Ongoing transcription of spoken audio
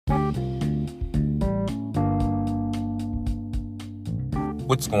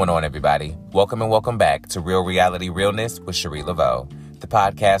What's going on, everybody? Welcome and welcome back to Real Reality Realness with Cherie Laveau, the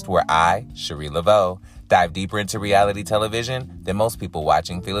podcast where I, Cherie Laveau, dive deeper into reality television than most people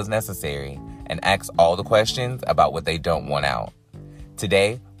watching feel is necessary and ask all the questions about what they don't want out.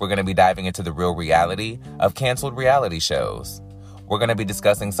 Today, we're going to be diving into the real reality of canceled reality shows. We're going to be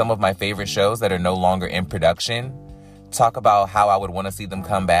discussing some of my favorite shows that are no longer in production, talk about how I would want to see them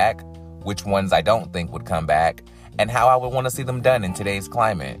come back, which ones I don't think would come back, and how I would want to see them done in today's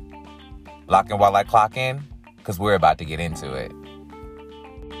climate. Lock in while I clock in, because we're about to get into it.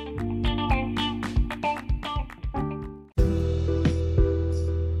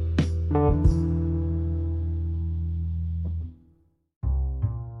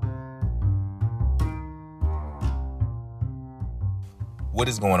 What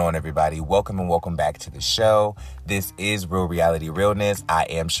is going on, everybody? Welcome and welcome back to the show. This is Real Reality Realness. I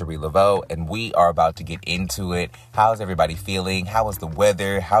am Cherie Laveau, and we are about to get into it. How's everybody feeling? How is the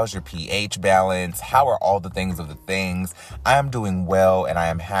weather? How's your pH balance? How are all the things of the things? I am doing well, and I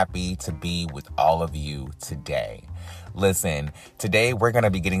am happy to be with all of you today. Listen, today we're going to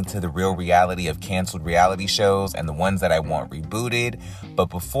be getting to the real reality of canceled reality shows and the ones that I want rebooted. But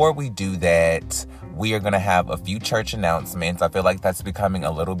before we do that, we are going to have a few church announcements. I feel like that's becoming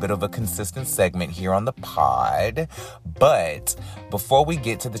a little bit of a consistent segment here on the pod. But before we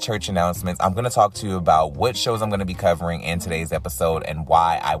get to the church announcements, I'm going to talk to you about what shows I'm going to be covering in today's episode and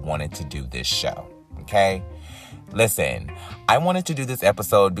why I wanted to do this show. Okay? Listen, I wanted to do this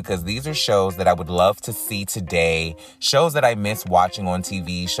episode because these are shows that I would love to see today, shows that I miss watching on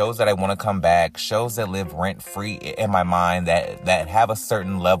TV, shows that I want to come back, shows that live rent-free in my mind, that have a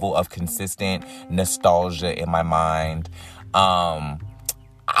certain level of consistent nostalgia in my mind. I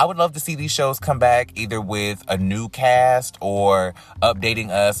would love to see these shows come back either with a new cast or updating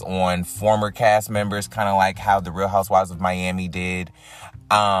us on former cast members, kind of like how The Real Housewives of Miami did.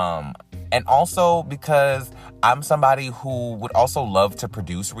 And also because I'm somebody who would also love to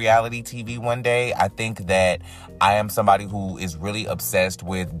produce reality TV one day. I think that I am somebody who is really obsessed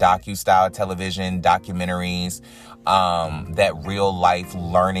with docu-style television, documentaries, that real life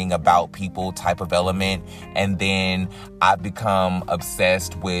learning about people type of element. And then I've become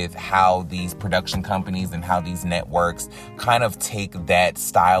obsessed with how these production companies and how these networks kind of take that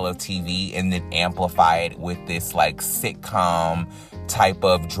style of TV and then amplify it with this like sitcom type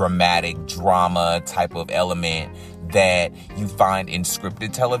of dramatic drama type of element that you find in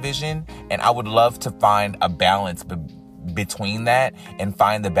scripted television. And I would love to find a balance between that and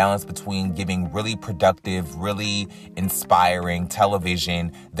find the balance between giving really productive, really inspiring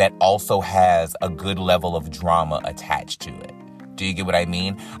television that also has a good level of drama attached to it. Do you get what I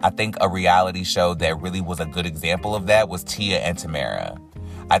mean? I think a reality show that really was a good example of that was Tia and Tamera.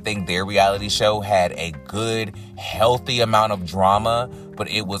 I think their reality show had a good, healthy amount of drama, but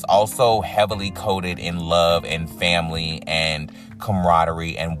it was also heavily coated in love and family and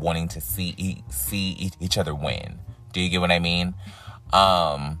camaraderie and wanting to see each other win. Do you get what I mean?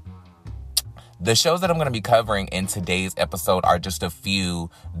 The shows that I'm going to be covering in today's episode are just a few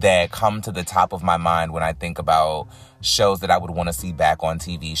that come to the top of my mind when I think about shows that I would want to see back on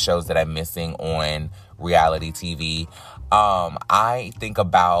TV, shows that I'm missing on reality TV. I think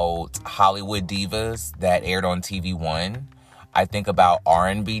about Hollywood Divas that aired on TV One. I think about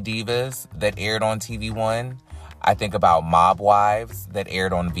R&B Divas that aired on TV One. I think about Mob Wives that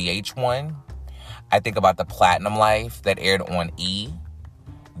aired on VH1. I think about The Platinum Life that aired on E.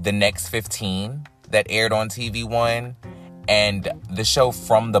 The Next 15 that aired on TV One. And the show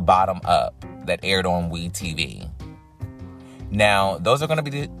From the Bottom Up that aired on WeTV. Now, those are going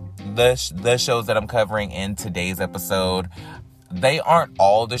to be the shows that I'm covering in today's episode. They aren't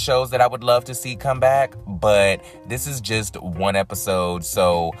all the shows that I would love to see come back, but this is just one episode.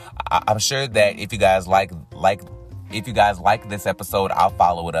 So I'm sure that if you guys like this episode, I'll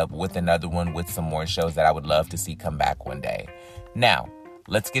follow it up with another one with some more shows that I would love to see come back one day. Now,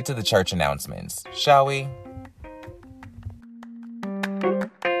 let's get to the church announcements, shall we?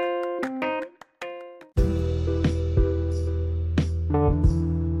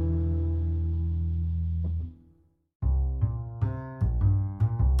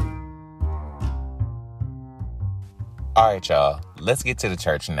 All right, y'all, let's get to the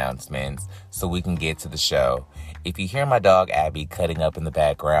church announcements so we can get to the show. If you hear my dog Abby cutting up in the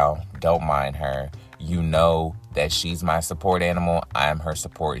background, don't mind her. You know that she's my support animal. I'm her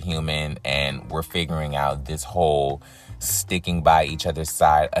support human, and we're figuring out this whole sticking by each other's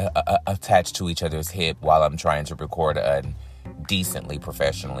side, attached to each other's hip while I'm trying to record a decently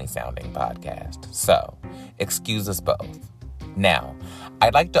professionally sounding podcast. So, excuse us both. Now,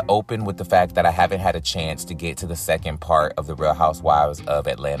 I'd like to open with the fact that I haven't had a chance to get to the second part of the Real Housewives of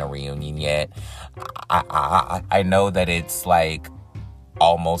Atlanta reunion yet. I know that it's like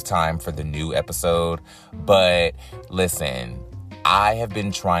almost time for the new episode, but listen, I have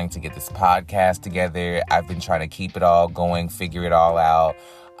been trying to get this podcast together. I've been trying to keep it all going, figure it all out.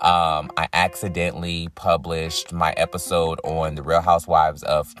 I accidentally published my episode on the Real Housewives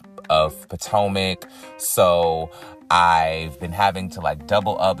of Potomac, so I've been having to like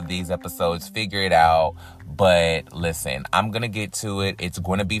double up these episodes, figure it out. But listen, I'm going to get to it. It's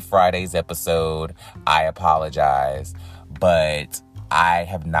going to be Friday's episode. I apologize, but I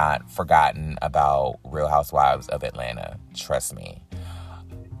have not forgotten about Real Housewives of Atlanta. Trust me.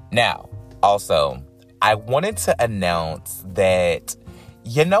 Now, also, I wanted to announce that,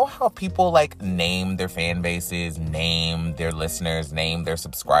 you know how people like name their fan bases, name their listeners, name their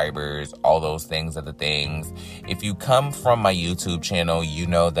subscribers, all those things are the things. If you come from my YouTube channel, you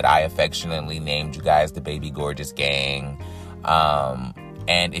know that I affectionately named you guys the Baby Gorgeous Gang.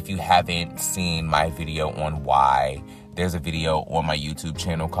 And if you haven't seen my video on why, there's a video on my YouTube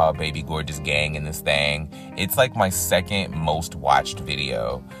channel called Baby Gorgeous Gang in this thing. It's like my second most watched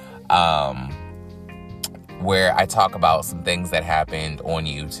video. Where I talk about some things that happened on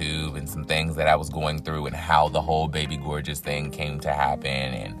YouTube and some things that I was going through and how the whole Baby Gorgeous thing came to happen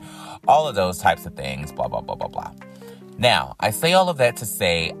and all of those types of things, blah, blah, blah, blah, blah. Now, I say all of that to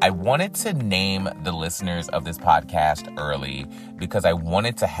say I wanted to name the listeners of this podcast early because I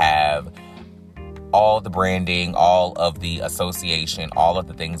wanted to have all the branding, all of the association, all of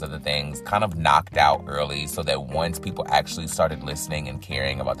the things kind of knocked out early so that once people actually started listening and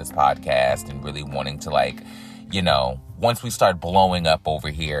caring about this podcast and really wanting to once we start blowing up over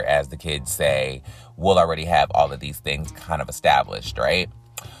here, as the kids say, we'll already have all of these things kind of established, right?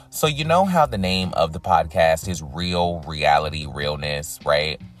 So you know how the name of the podcast is Real Reality Realness,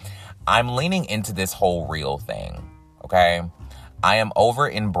 right? I'm leaning into this whole real thing, okay? I am over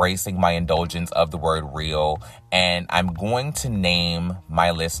embracing my indulgence of the word real, and I'm going to name my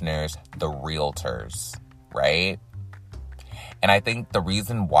listeners the Realtors, right? And I think the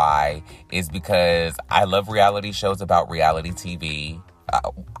reason why is because I love reality shows about reality TV.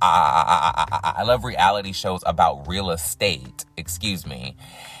 I love reality shows about real estate,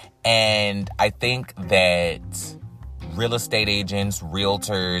 And I think that real estate agents,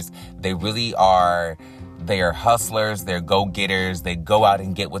 realtors, they really are... They are hustlers, they're go-getters, they go out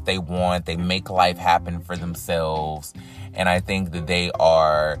and get what they want, they make life happen for themselves, and I think that they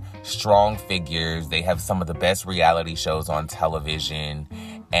are strong figures. They have some of the best reality shows on television,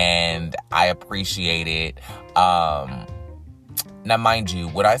 and I appreciate it. Now, mind you,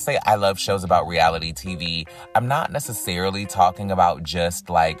 when I say I love shows about reality TV, I'm not necessarily talking about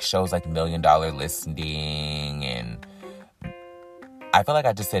just like shows like $1 Million Listing, and I feel like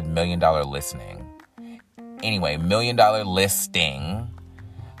I just said $1 Million Listening. Anyway, $1 Million Listing,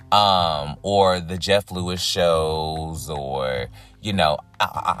 or the Jeff Lewis shows, or,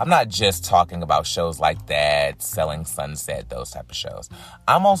 I'm not just talking about shows like that, Selling Sunset, those type of shows.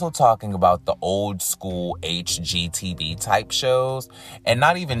 I'm also talking about the old school HGTV type shows, and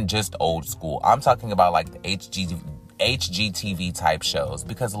not even just old school. I'm talking about like the HGTV type shows,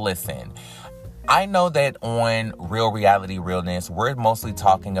 because listen, I know that on Real Reality Realness, we're mostly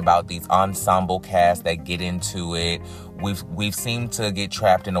talking about these ensemble casts that get into it. We've seemed to get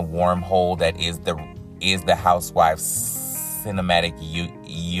trapped in a wormhole that is the Housewives cinematic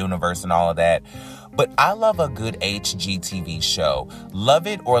universe and all of that. But I love a good HGTV show. Love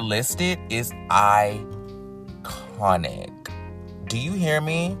It or List It is iconic. Do you hear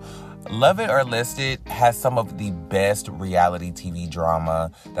me? Love It or List It has some of the best reality TV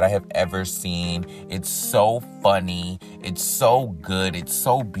drama that I have ever seen. It's so funny. It's so good. It's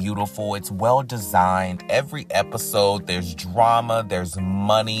so beautiful. It's well designed. Every episode, there's drama, there's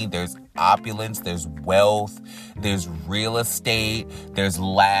money, there's opulence, there's wealth, there's real estate, there's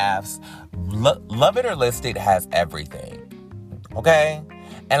laughs. Love It or List It has everything. Okay?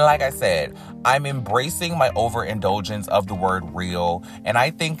 And like I said, I'm embracing my overindulgence of the word real. And I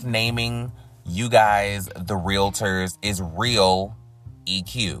think naming you guys the Realtors is real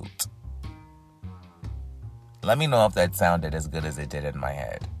EQ'd. Let me know if that sounded as good as it did in my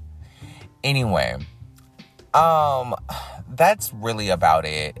head. Anyway, that's really about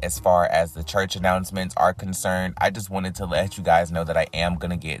it as far as the church announcements are concerned. I just wanted to let you guys know that I am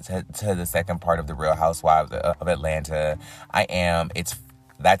going to get to the second part of the Real Housewives of Atlanta.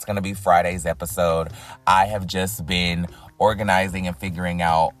 That's going to be Friday's episode. I have just been organizing and figuring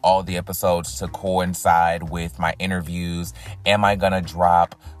out all the episodes to coincide with my interviews. Am I going to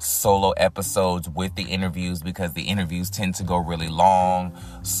drop solo episodes with the interviews, because the interviews tend to go really long,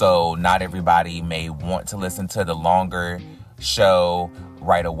 so not everybody may want to listen to the longer show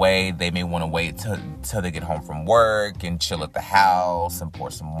right away. They may want to wait till they get home from work and chill at the house and pour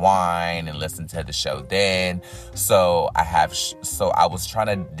some wine and listen to the show then. So I was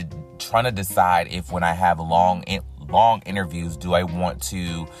trying to decide if, when I have long interviews, do I want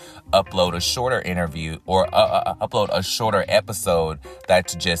to upload a shorter interview or upload a shorter episode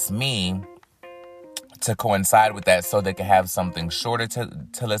that's just me to coincide with that, so they can have something shorter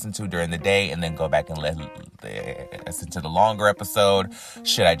to listen to during the day and then go back and listen to the longer episode.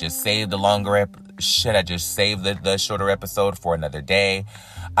 Should I just save the the shorter episode for another day?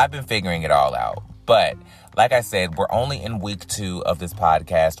 I've been figuring it all out. But like I said, we're only in week 2 of this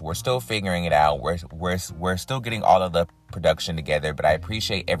podcast. We're still figuring it out. We're still getting all of the production together, but I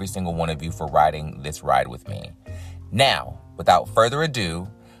appreciate every single one of you for riding this ride with me. Now, without further ado,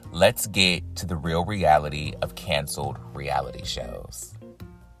 let's get to the real reality of canceled reality shows.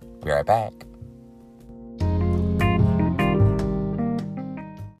 Be right back.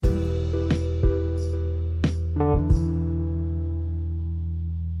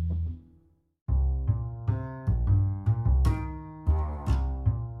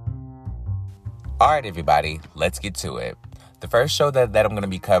 All right, everybody, let's get to it. The first show that I'm going to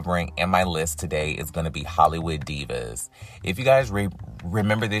be covering in my list today is going to be Hollywood Divas. If you guys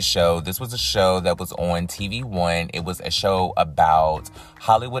remember this show, this was a show that was on TV One. It was a show about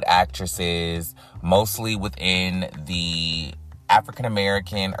Hollywood actresses, mostly within the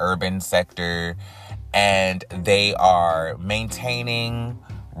African-American urban sector, and they are maintaining,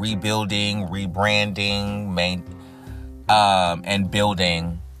 rebuilding, rebranding, and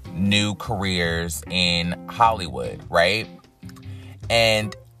building new careers in Hollywood, right?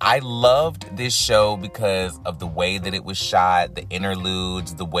 And I loved this show because of the way that it was shot, the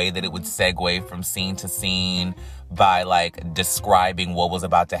interludes, the way that it would segue from scene to scene by like describing what was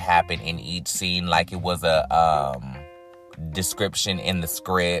about to happen in each scene, like it was a description in the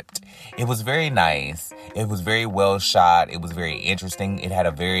script. It was very nice. It was very well shot. It was very interesting. It had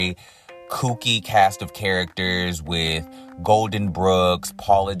a very kooky cast of characters with Golden Brooks,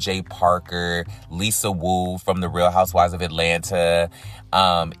 Paula J. Parker, Lisa Wu from The Real Housewives of Atlanta,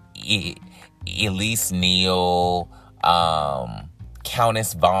 Elise Neal,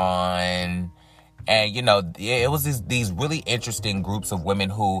 Countess Vaughn. And, you know, it was these really interesting groups of women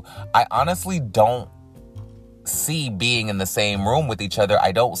who I honestly don't see being in the same room with each other.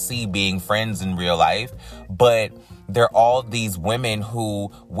 I don't see being friends in real life, but they're all these women who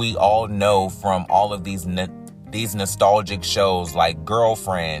we all know from all of these nostalgic shows like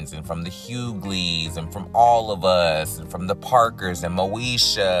Girlfriends, and from the Hughleys, and from All of Us, and from the Parkers, and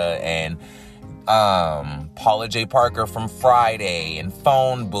Moesha, and Paula J. Parker from Friday, and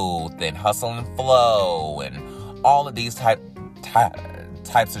Phone Booth, and Hustle and Flow, and all of these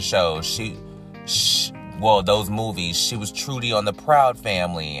types of shows. Those movies. She was Trudy on The Proud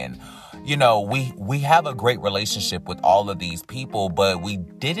Family, and you know, we have a great relationship with all of these people, but we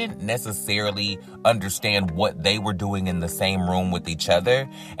didn't necessarily understand what they were doing in the same room with each other.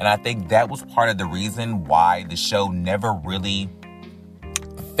 And I think that was part of the reason why the show never really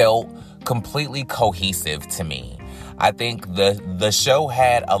felt completely cohesive to me. I think the show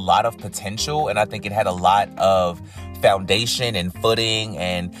had a lot of potential, and I think it had a lot of foundation and footing,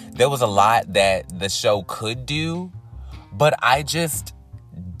 and there was a lot that the show could do, but I just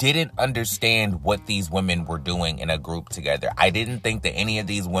didn't understand what these women were doing in a group together. I didn't think that any of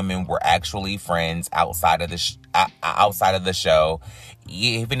these women were actually friends outside of the show.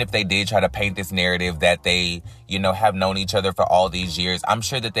 Even if they did try to paint this narrative that they, you know, have known each other for all these years, I'm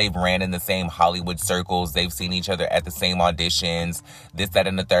sure that they've ran in the same Hollywood circles. They've seen each other at the same auditions, this, that,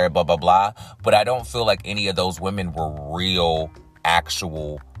 and the third, blah, blah, blah. But I don't feel like any of those women were real,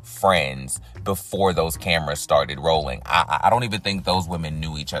 actual friends before those cameras started rolling. I don't even think those women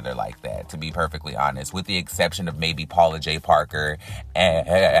knew each other like that, to be perfectly honest, with the exception of maybe Paula J. Parker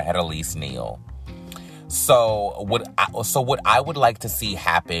and Elise Neal. So what I would like to see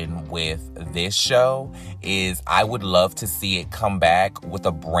happen with this show is I would love to see it come back with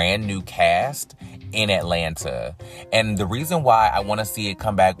a brand new cast in Atlanta. And the reason why I want to see it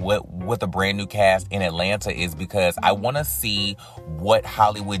come back with a brand new cast in Atlanta is because I want to see what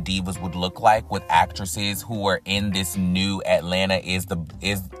Hollywood Divas would look like with actresses who are in this new Atlanta is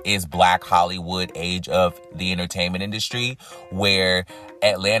Black Hollywood age of the entertainment industry, where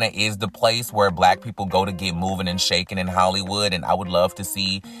Atlanta is the place where Black people go go to get moving and shaking in Hollywood. And I would love to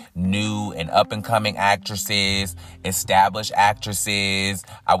see new and up-and-coming actresses, established actresses.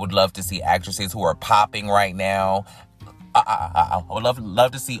 I would love to see actresses who are popping right now. I would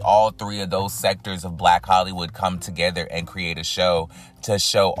love to see all three of those sectors of Black Hollywood come together and create a show to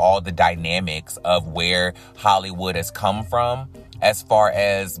show all the dynamics of where Hollywood has come from as far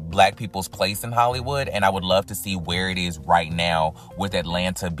as Black people's place in Hollywood. And I would love to see where it is right now, with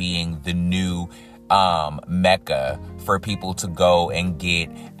Atlanta being the new mecca for people to go and get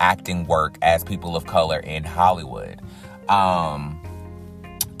acting work as people of color in Hollywood.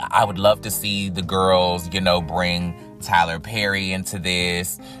 I would love to see the girls, bring Tyler Perry into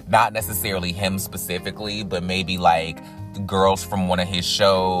this. Not necessarily him specifically, but maybe like the girls from one of his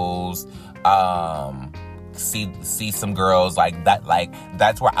shows. See some girls like that. Like,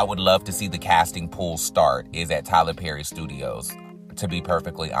 that's where I would love to see the casting pool start, is at Tyler Perry Studios, to be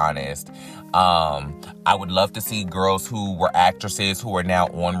perfectly honest. I would love to see girls who were actresses who are now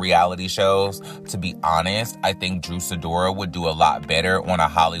on reality shows. To be honest, I think Drew Sidora would do a lot better on a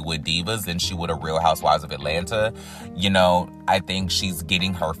Hollywood Divas than she would a Real Housewives of Atlanta. I think she's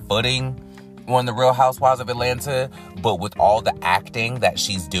getting her footing on the Real Housewives of Atlanta, but with all the acting that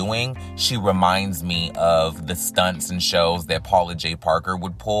she's doing, she reminds me of the stunts and shows that Paula J. Parker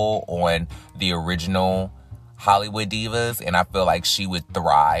would pull on the original Hollywood Divas, and I feel like she would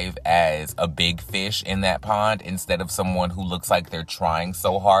thrive as a big fish in that pond instead of someone who looks like they're trying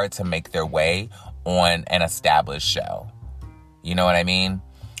so hard to make their way on an established show. You know what I mean?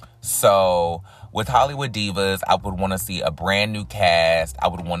 So with Hollywood Divas, I would want to see a brand new cast. I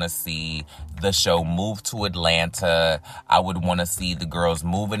would want to see the show move to Atlanta. I would want to see the girls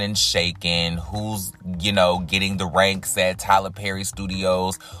moving and shaking. Who's, getting the ranks at Tyler Perry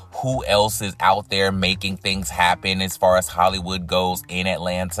Studios? Who else is out there making things happen as far as Hollywood goes in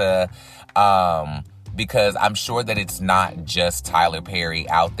Atlanta? Because I'm sure that it's not just Tyler Perry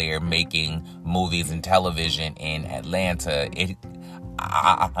out there making movies and television in Atlanta.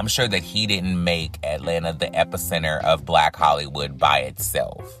 I'm sure that he didn't make Atlanta the epicenter of Black Hollywood by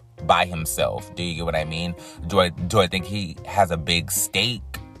himself. Do you get what I mean? Do I think he has a big stake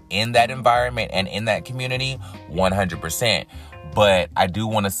in that environment and in that community? 100%. But I do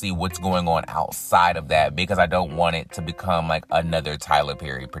want to see what's going on outside of that, because I don't want it to become like another Tyler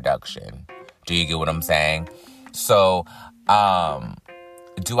Perry production. Do you get what I'm saying? So,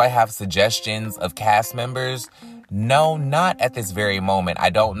 do I have suggestions of cast members? No, not at this very moment. I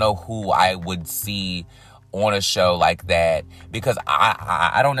don't know who I would see on a show like that, because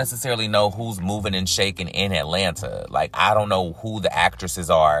I don't necessarily know who's moving and shaking in Atlanta. Like, I don't know who the actresses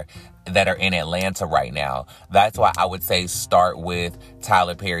are that are in Atlanta right now. That's why I would say start with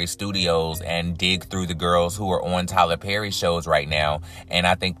Tyler Perry Studios and dig through the girls who are on Tyler Perry shows right now. And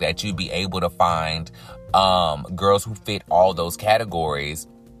I think that you'd be able to find girls who fit all those categories,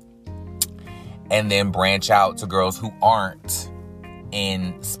 and then branch out to girls who aren't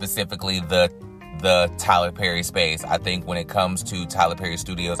in specifically the Tyler Perry space. I think when it comes to Tyler Perry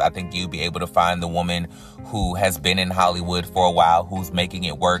Studios, I think you'll be able to find the woman who has been in Hollywood for a while, who's making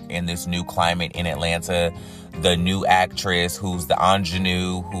it work in this new climate in Atlanta. The new actress who's the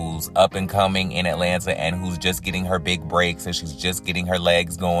ingenue, who's up and coming in Atlanta and who's just getting her big breaks and she's just getting her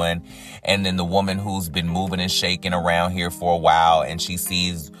legs going. And then the woman who's been moving and shaking around here for a while, and she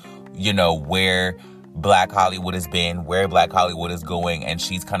sees where Black Hollywood has been, where Black Hollywood is going, and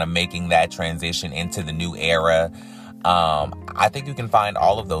she's kind of making that transition into the new era. I think you can find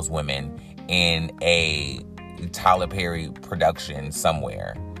all of those women in a Tyler Perry production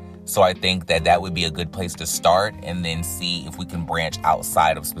somewhere. So I think that would be a good place to start, and then see if we can branch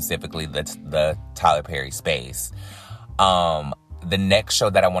outside of specifically the Tyler Perry space. The next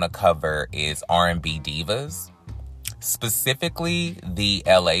show that I want to cover is R&B Divas. Specifically, the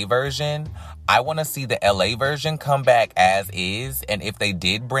LA version. I want to see the LA version come back as is. And if they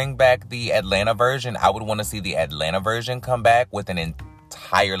did bring back the Atlanta version, I would want to see the Atlanta version come back with an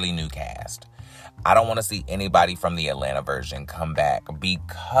entirely new cast. I don't want to see anybody from the Atlanta version come back,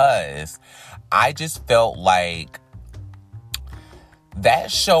 because I just felt like that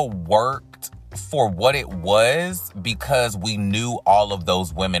show worked for what it was because we knew all of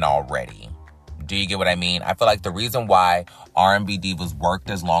those women already. Do you get what I mean? I feel like the reason why R&B Divas worked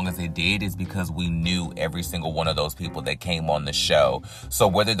as long as it did is because we knew every single one of those people that came on the show. So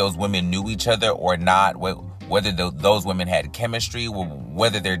whether those women knew each other or not, whether those women had chemistry,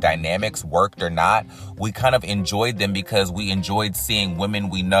 whether their dynamics worked or not, we kind of enjoyed them because we enjoyed seeing women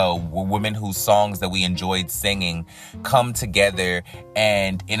we know, women whose songs that we enjoyed singing, come together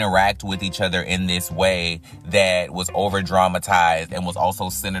and interact with each other in this way that was over dramatized and was also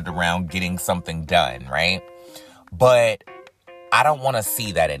centered around getting something done, right? But I don't want to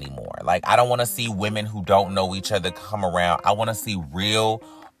see that anymore. Like, I don't want to see women who don't know each other come around. I want to see real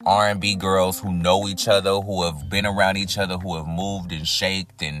R&B girls who know each other, who have been around each other, who have moved and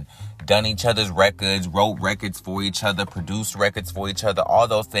shaked and done each other's records, wrote records for each other, produced records for each other, all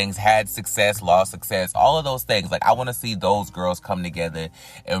those things, had success, lost success, all of those things. Like, I want to see those girls come together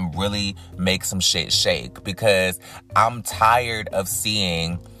and really make some shit shake, because I'm tired of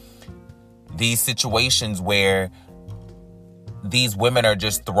seeing these situations where these women are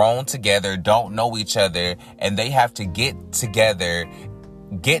just thrown together, don't know each other, and they have to get together,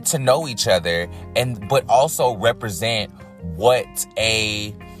 get to know each other, but also represent what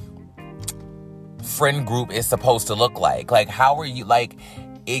a friend group is supposed to look like. Like, how are you, like,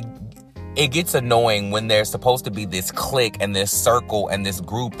 it gets annoying when there's supposed to be this clique and this circle and this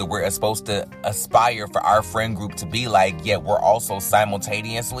group that we're supposed to aspire for our friend group to be like, yet we're also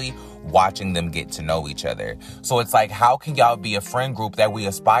simultaneously watching them get to know each other. So it's like, how can y'all be a friend group that we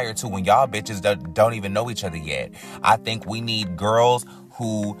aspire to when y'all bitches don't even know each other yet? I think we need girls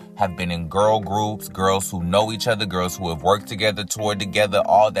who have been in girl groups, girls who know each other, girls who have worked together, toured together,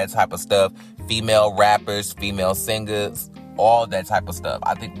 all that type of stuff. Female rappers, female singers, all that type of stuff.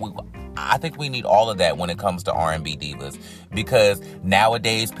 I think we need all of that when it comes to R&B divas, because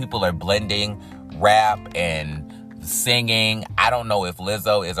nowadays people are blending rap and singing. I don't know if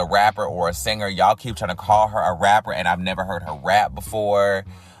Lizzo is a rapper or a singer. Y'all keep trying to call her a rapper, and I've never heard her rap before.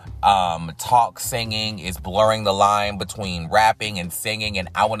 Talk singing is blurring the line between rapping and singing, and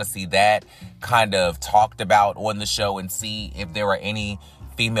I want to see that kind of talked about on the show and see if there are any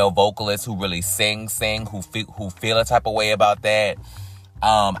female vocalists who really sing, who feel a type of way about that.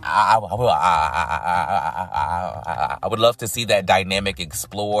 I would love to see that dynamic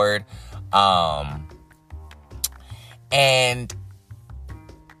explored. And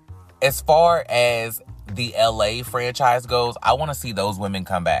as far as the LA franchise goes, I want to see those women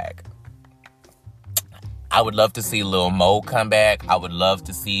come back. I would love to see Lil Mo come back. I would love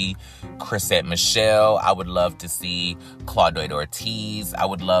to see Chrisette Michele. I would love to see Claudette Ortiz. I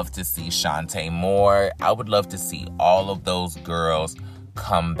would love to see Shantae Moore. I would love to see all of those girls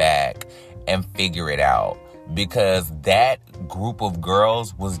come back and figure it out, because that group of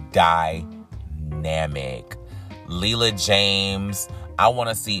girls was dynamic. Leela James, I want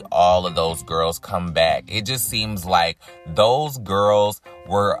to see all of those girls come back. It just seems like those girls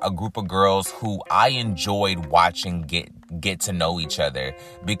were a group of girls who I enjoyed watching get to know each other,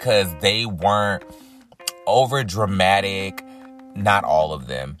 because they weren't over dramatic. Not all of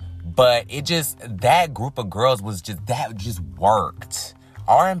them, but that group of girls just worked.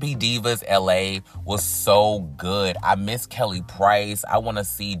 R&B Divas LA was so good. I miss Kelly Price. I want to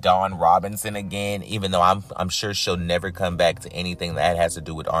see Dawn Robinson again, even though I'm sure she'll never come back to anything that has to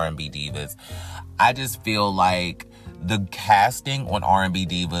do with R&B Divas. I just feel like the casting on R&B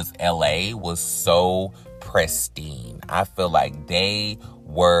Divas LA was so pristine. I feel like they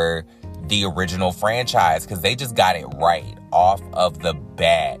were the original franchise, because they just got it right off of the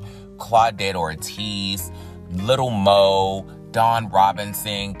bat. Claudette Ortiz, Little Mo, Dawn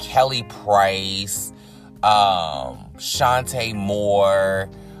Robinson, Kelly Price, Shantae Moore.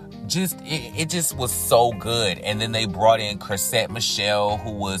 It just was so good. And then they brought in Chrisette Michele,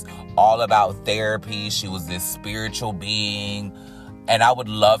 who was all about therapy. She was this spiritual being. And I would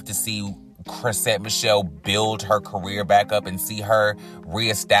love to see Chrisette Michele build her career back up and see her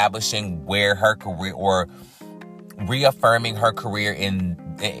reestablishing where her career, or reaffirming her career in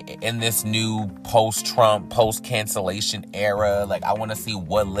this new post-Trump, post-cancellation era. Like, I want to see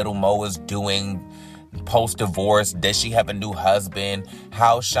what Little Mo is doing post-divorce. Does she have a new husband?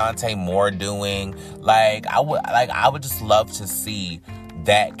 How's Shantae Moore doing? I would just love to see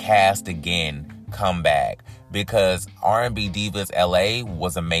that cast again come back, because R&B Divas LA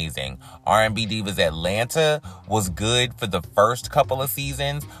was amazing. R&B Divas Atlanta was good for the first couple of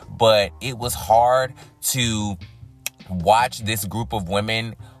seasons, but it was hard to watch this group of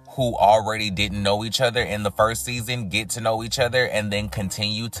women who already didn't know each other in the first season get to know each other and then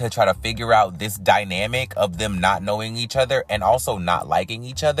continue to try to figure out this dynamic of them not knowing each other and also not liking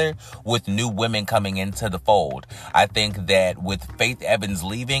each other with new women coming into the fold. I think that with Faith Evans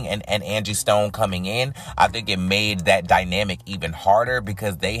leaving and Angie Stone coming in, I think it made that dynamic even harder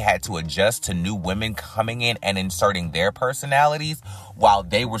because they had to adjust to new women coming in and inserting their personalities while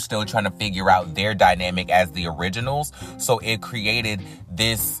they were still trying to figure out their dynamic as the originals. So it created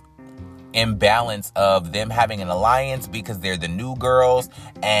this imbalance of them having an alliance because they're the new girls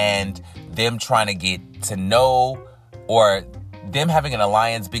and them trying to get to know, or them having an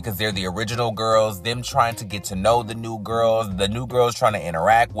alliance because they're the original girls, them trying to get to know the new girls trying to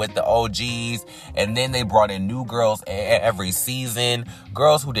interact with the OGs, and then they brought in new girls every season,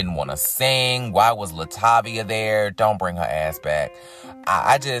 girls who didn't want to sing. Why was Latavia there? Don't bring her ass back.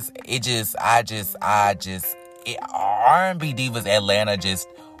 R&B Divas Atlanta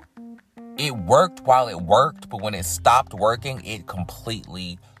it worked while it worked, but when it stopped working, it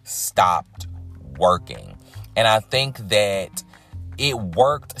completely stopped working. And I think that it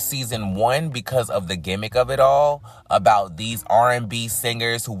worked season 1 because of the gimmick of it all, about these R&B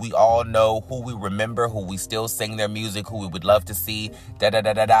singers who we all know, who we remember, who we still sing their music, who we would love to see,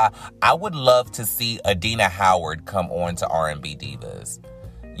 I would love to see Adina Howard come on to R&B Divas.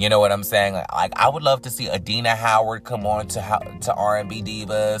 You know what I'm saying? Like I would love to see Adina Howard come on to R&B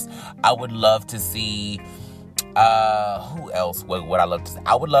Divas. I would love to see who else would I love to see?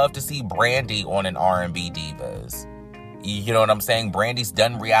 I would love to see Brandy on an R&B Divas. You know what I'm saying? Brandy's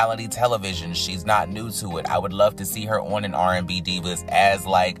done reality television. She's not new to it. I would love to see her on an R&B Divas as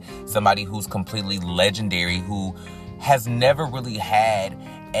like somebody who's completely legendary, who has never really had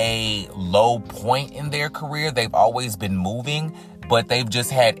a low point in their career. They've always been moving, but they've just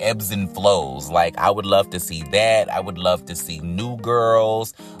had ebbs and flows. Like, I would love to see that. I would love to see new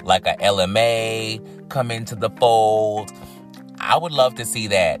girls, like a LMA, come into the fold. I would love to see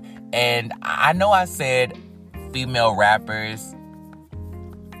that. And I know I said female rappers.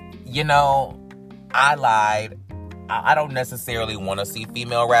 You know, I lied. I don't necessarily want to see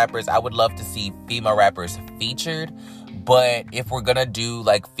female rappers. I would love to see female rappers featured. But if we're gonna do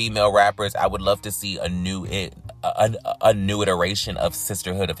like female rappers, I would love to see a new iteration of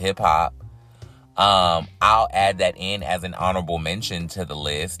Sisterhood of Hip Hop. I'll add that in as an honorable mention to the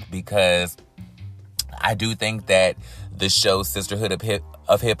list because I do think that the show Sisterhood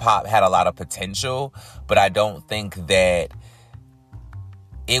of Hip Hop had a lot of potential, but I don't think that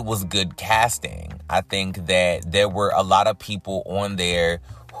it was good casting. I think that there were a lot of people on there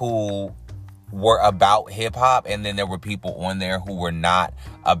who were about hip hop, and then there were people on there who were not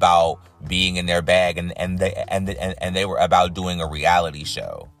about being in their bag, and they were about doing a reality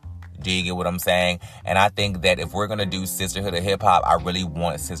show. Do you get what I'm saying? And I think that if we're gonna do Sisterhood of Hip Hop, I really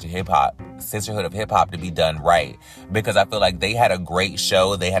want Sisterhood of Hip Hop to be done right, because I feel like they had a great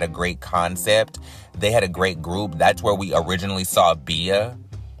show, they had a great concept, they had a great group. That's where we originally saw Bia.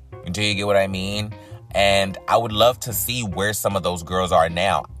 Do you get what I mean? And I would love to see where some of those girls are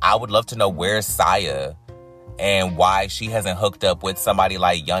now. I would love to know where's Saya and why she hasn't hooked up with somebody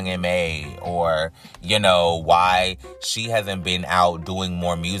like Young M.A. or, you know, why she hasn't been out doing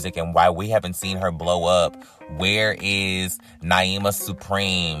more music and why we haven't seen her blow up. Where is Naima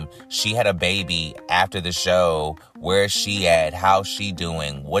Supreme? She had a baby after the show. Where is she at? How's she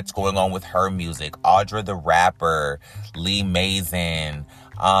doing? What's going on with her music? Audra the Rapper, Lee Mazin,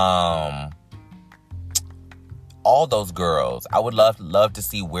 all those girls. I would love to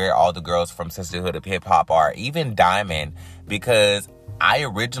see where all the girls from Sisterhood of Hip Hop are. Even Diamond, because I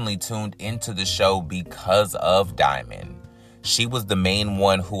originally tuned into the show because of Diamond. She was the main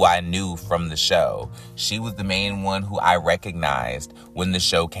one who I knew from the show. She was the main one who I recognized when the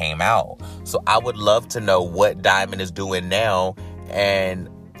show came out. So I would love to know what Diamond is doing now. And,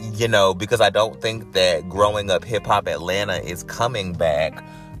 you know, because I don't think that Growing Up Hip Hop Atlanta is coming back.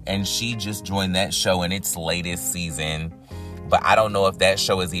 And she just joined that show in its latest season. But I don't know if that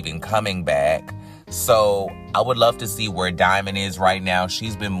show is even coming back. So I would love to see where Diamond is right now.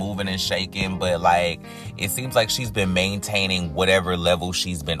 She's been moving and shaking, but like it seems like she's been maintaining whatever level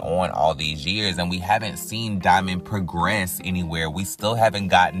she's been on all these years, and we haven't seen Diamond progress anywhere. We still haven't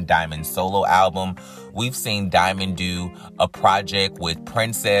gotten Diamond's solo album. We've seen Diamond do a project with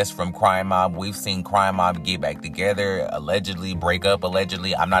Princess from Crime Mob. We've seen Crime Mob get back together, allegedly break up,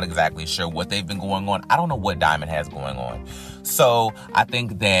 allegedly. I'm not exactly sure what they've been going on. I don't know what Diamond has going on. So I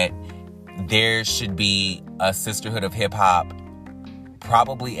think that there should be a Sisterhood of Hip Hop,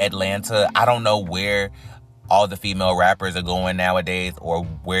 probably Atlanta. I don't know where all the female rappers are going nowadays or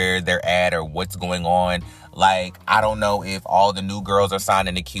where they're at or what's going on. Like, I don't know if all the new girls are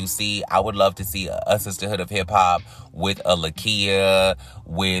signing to QC. I would love to see a Sisterhood of Hip Hop with a Lakia,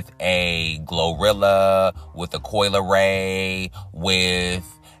 with a Glorilla, with a Coila Ray, with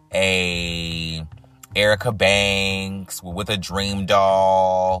a Erica Banks, with a Dream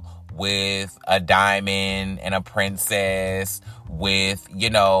Doll, with a Diamond and a Princess, with,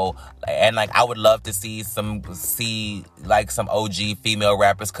 and like, I would love to see some OG female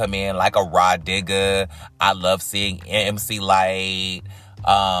rappers come in, like a Rah Digga. I love seeing MC Light,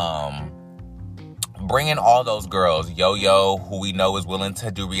 bringing all those girls, Yo-Yo, who we know is willing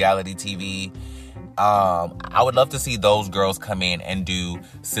to do reality TV. I would love to see those girls come in and do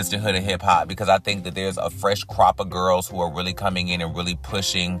Sisterhood of Hip Hop, because I think that there's a fresh crop of girls who are really coming in and really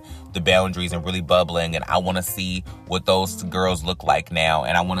pushing the boundaries and really bubbling. And I want to see what those girls look like now.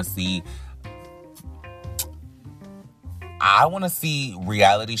 And I want to see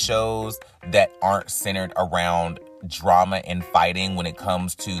reality shows that aren't centered around drama and fighting when it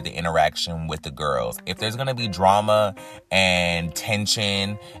comes to the interaction with the girls. If there's going to be drama and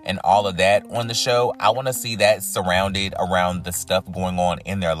tension and all of that on the show, I want to see that surrounded around the stuff going on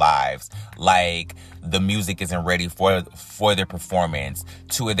in their lives. Like, the music isn't ready for their performance.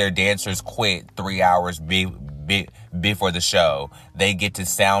 2 of their dancers quit 3 hours before the show. They get to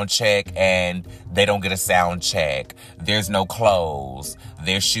sound check and they don't get a sound check. There's no clothes.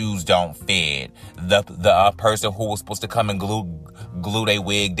 Their shoes don't fit. The person who was supposed to come and glue their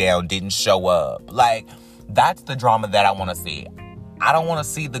wig down didn't show up. Like, that's the drama that I want to see. I don't want to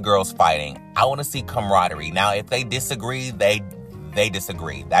see the girls fighting. I want to see camaraderie. Now, if they disagree, they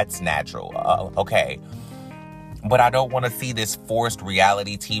disagree. That's natural. Okay. But I don't want to see this forced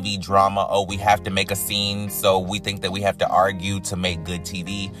reality TV drama. Oh, we have to make a scene, so we think that we have to argue to make good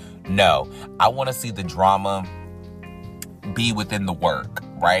TV. No. I want to see the drama be within the work,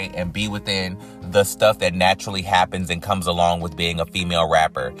 right? And be within the stuff that naturally happens and comes along with being a female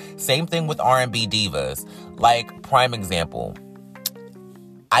rapper. Same thing with R&B divas. Like, prime example,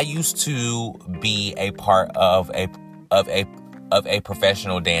 I used to be a part of a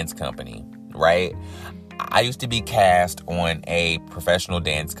professional dance company, right? I used to be cast on a professional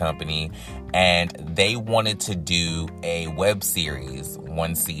dance company, and they wanted to do a web series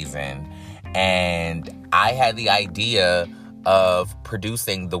one season. And I had the idea of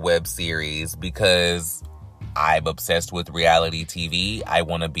producing the web series because I'm obsessed with reality TV. I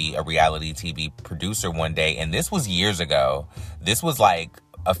want to be a reality TV producer one day. And this was years ago. This was like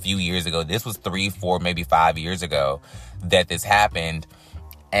a few years ago. This was 3, 4, maybe 5 years ago that this happened.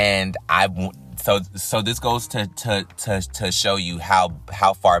 And so this goes to show you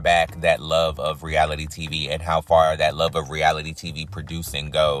how far back that love of reality TV and how far that love of reality TV producing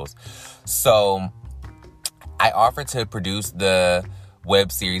goes. So I offered to produce the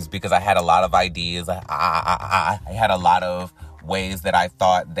web series because I had a lot of ideas. I had a lot of ways that I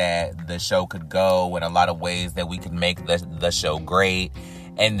thought that the show could go, and a lot of ways that we could make the show great.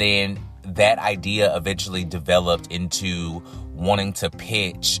 And then that idea eventually developed into wanting to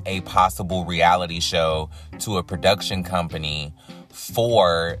pitch a possible reality show to a production company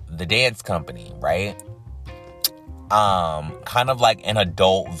for the dance company, right? Kind of like an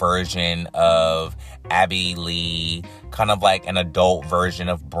adult version of Abby Lee, kind of like an adult version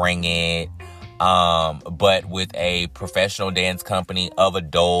of Bring It, but with a professional dance company of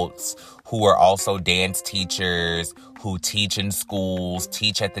adults who are also dance teachers, who teach in schools,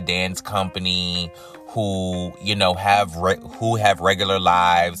 teach at the dance company, who, have regular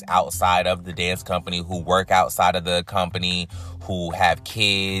lives outside of the dance company, who work outside of the company, who have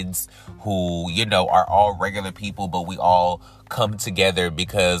kids, who, are all regular people, but we all come together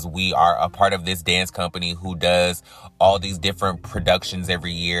because we are a part of this dance company who does all these different productions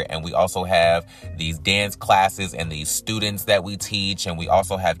every year. And we also have these dance classes and these students that we teach. And we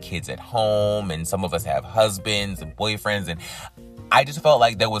also have kids at home, and some of us have husbands and boyfriends. And I just felt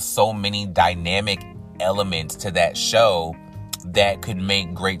like there was so many dynamic elements to that show that could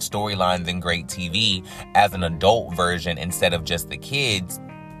make great storylines and great TV as an adult version instead of just the kids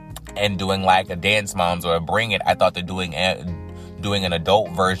and doing like a Dance Moms or a Bring It. I thought that doing an adult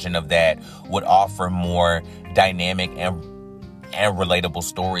version of that would offer more dynamic and relatable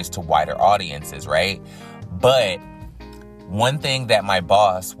stories to wider audiences, right? But one thing that my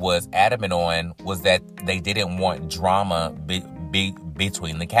boss was adamant on was that they didn't want drama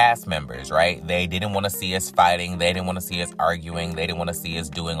between the cast members, right? They didn't want to see us fighting. They didn't want to see us arguing. They didn't want to see us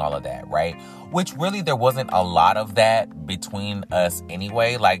doing all of that, right? which really there wasn't a lot of that between us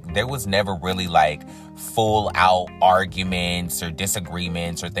anyway. Like, there was never really like full out arguments or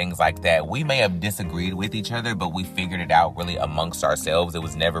disagreements or things like that. We may have disagreed with each other, but we figured it out really amongst ourselves. It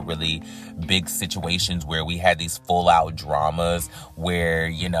was never really big situations where we had these full out dramas where,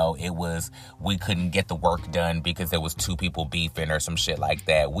 you know, it was, we couldn't get the work done because there was two people beefing or some shit like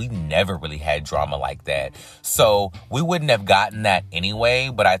that. We never really had drama like that. So we wouldn't have gotten that anyway,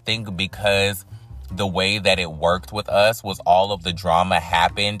 but I think because the way that it worked with us was all of the drama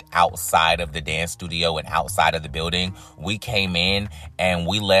happened outside of the dance studio and outside of the building. We came in and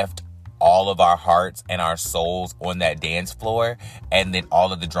we left all of our hearts and our souls on that dance floor, and then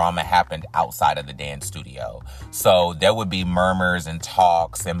all of the drama happened outside of the dance studio. So there would be murmurs and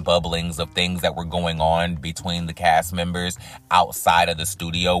talks and bubblings of things that were going on between the cast members outside of the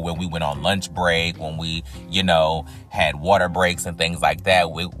studio when we went on lunch break, when we, you know, had water breaks and things like that.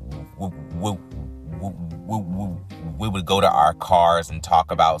 We would go to our cars and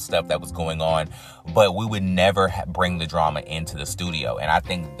talk about stuff that was going on, but we would never bring the drama into the studio. And I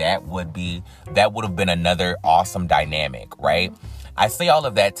think that would have been another awesome dynamic, right? I say all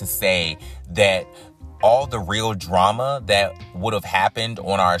of that to say that all the real drama that would have happened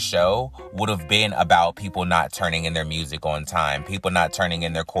on our show would have been about people not turning in their music on time, people not turning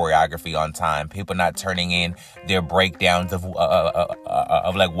in their choreography on time, people not turning in their breakdowns of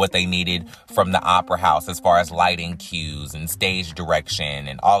like what they needed from the opera house as far as lighting cues and stage direction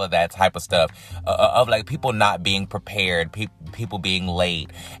and all of that type of stuff, of like people not being prepared, people being late.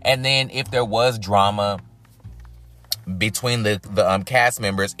 And then if there was drama between the cast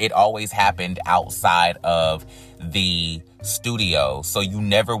members, it always happened outside of the studio. So you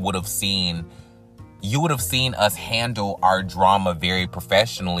would have seen us handle our drama very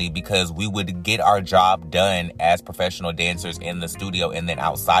professionally, because we would get our job done as professional dancers in the studio, and then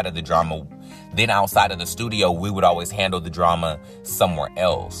outside of the studio, we would always handle the drama somewhere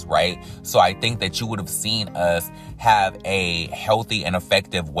else, right? So I think that you would have seen us have a healthy and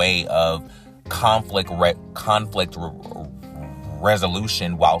effective way of conflict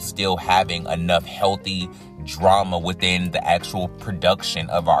resolution while still having enough healthy drama within the actual production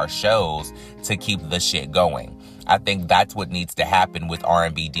of our shows to keep the shit going. I think that's what needs to happen with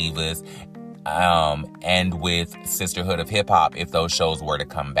R&B Divas and with Sisterhood of Hip Hop if those shows were to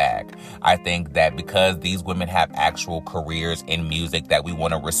come back. I think that because these women have actual careers in music that we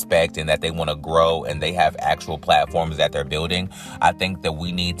want to respect and that they want to grow, and they have actual platforms that they're building, I think that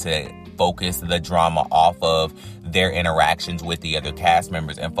we need to focus the drama off of their interactions with the other cast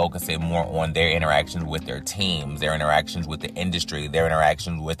members and focus it more on their interactions with their teams, their interactions with the industry, their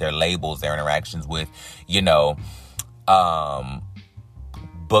interactions with their labels, their interactions with, you know,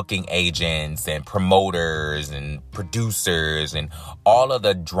 booking agents and promoters and producers and all of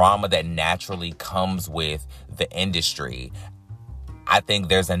the drama that naturally comes with the industry. I think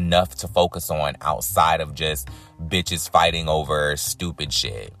there's enough to focus on outside of just bitches fighting over stupid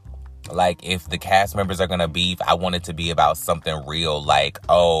shit. Like, if the cast members are gonna beef, I want it to be about something real, like,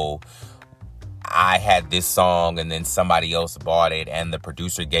 oh, I had this song and then somebody else bought it and the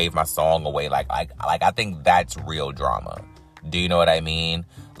producer gave my song away. Like I think that's real drama. Do you know what I mean?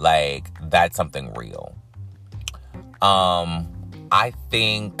 Like, that's something real. I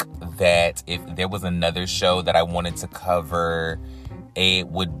think that if there was another show that I wanted to cover, it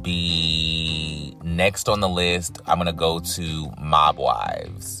would be next on the list. I'm gonna go to Mob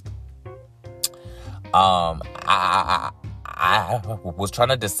Wives. I was trying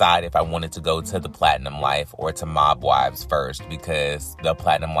to decide if I wanted to go to the Platinum Life or to Mob Wives first, because the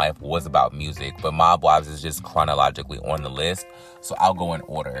Platinum Life was about music, but Mob Wives is just chronologically on the list, so I'll go in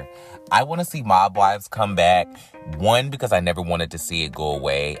order. I want to see Mob Wives come back, one, because I never wanted to see it go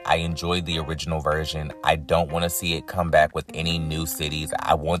away. I enjoyed the original version. I don't want to see it come back with any new cities.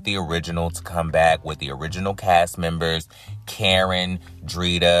 I want the original to come back with the original cast members, Karen,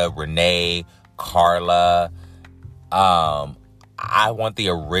 Drita, Renee, Carla. I want the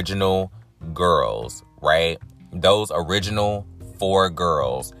original girls, right? Those original 4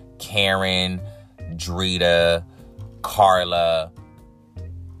 girls, Karen, Drita, Carla,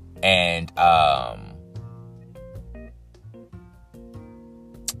 and,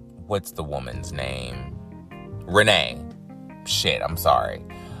 what's the woman's name? Renee. Shit, I'm sorry.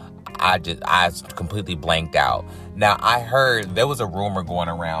 I completely blanked out. Now, I heard there was a rumor going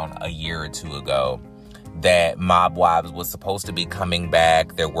around a year or two ago that Mob Wives was supposed to be coming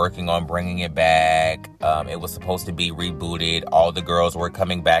back. They're working on bringing it back. It was supposed to be rebooted. All the girls were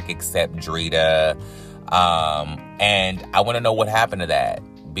coming back except Drita. And I want to know what happened to that,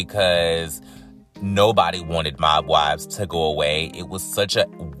 because nobody wanted Mob Wives to go away. It was such a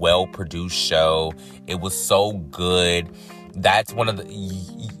well-produced show. It was so good. That's one of the,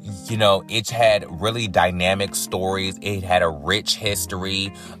 it had really dynamic stories. It had a rich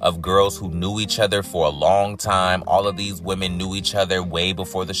history of girls who knew each other for a long time. All of these women knew each other way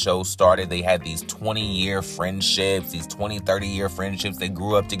before the show started. They had these 20-year friendships, these 20, 30-year friendships. They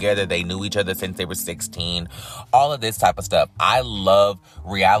grew up together. They knew each other since they were 16. All of this type of stuff. I love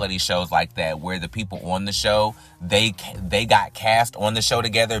reality shows like that where the people on the show, they got cast on the show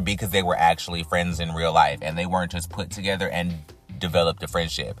together because they were actually friends in real life and they weren't just put together and developed a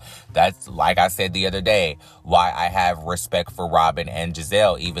friendship. That's, like I said the other day, why I have respect for Robin and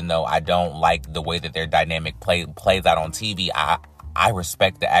Giselle. Even though I don't like the way that their dynamic plays out on TV, I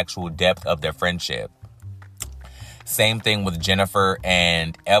respect the actual depth of their friendship. Same thing with Jennifer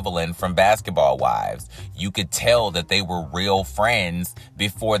and Evelyn from Basketball Wives. You could tell that they were real friends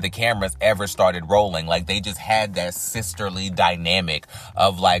before the cameras ever started rolling. Like, they just had that sisterly dynamic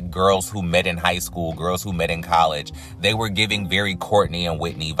of, like, girls who met in high school, girls who met in college. They were giving very Courtney and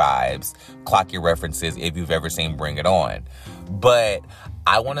Whitney vibes. Clock your references if you've ever seen Bring It On. But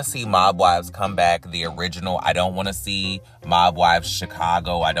I want to see Mob Wives come back, the original. I don't want to see Mob Wives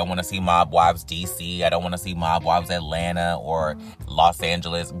Chicago. I don't want to see Mob Wives DC. I don't want to see Mob Wives Atlanta or Los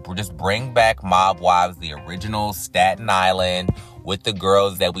Angeles. Just bring back Mob Wives, the original Staten Island, with the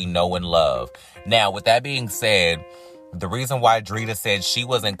girls that we know and love. Now, with that being said, the reason why Drita said she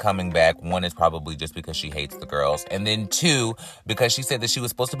wasn't coming back, one, is probably just because she hates the girls. And then two, because she said that she was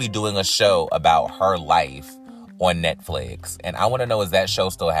supposed to be doing a show about her life on Netflix. And I want to know, is that show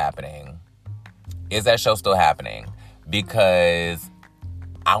still happening? Is that show still happening? Because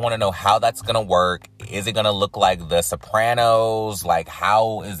I want to know how that's going to work. Is it going to look like The Sopranos? Like,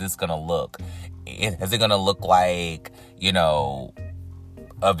 how is this going to look? Is it going to look like,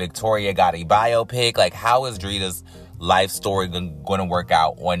 a Victoria Gotti biopic? Like, how is Drita's life story going to work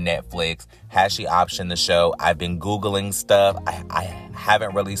out on Netflix? Has she optioned the show? I've been Googling stuff. I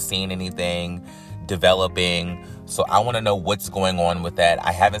haven't really seen anything developing, so I want to know what's going on with that.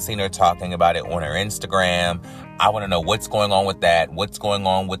 I haven't seen her talking about it on her Instagram. I want to know what's going on with that, what's going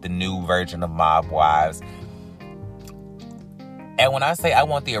on with the new version of Mob Wives. And when I say I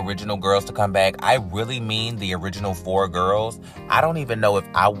want the original girls to come back, I really mean the original 4 girls. I don't even know if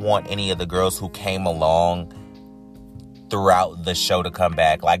I want any of the girls who came along throughout the show to come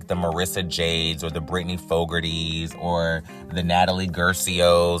back, like the Marissa Jades or the Brittany Fogartys or the Natalie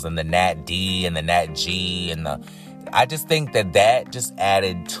Gercios and the Nat D and the Nat G I just think that just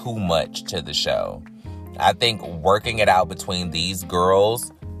added too much to the show. I think working it out between these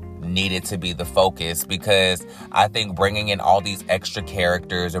girls needed to be the focus, because I think bringing in all these extra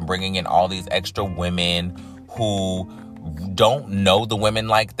characters and bringing in all these extra women who don't know the women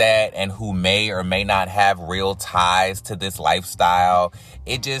like that and who may or may not have real ties to this lifestyle,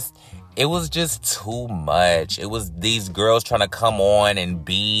 it was just too much. It was these girls trying to come on and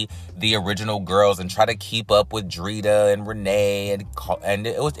be the original girls and try to keep up with Drita and Renee and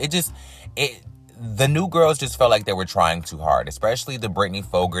the new girls just felt like they were trying too hard, especially the Brittany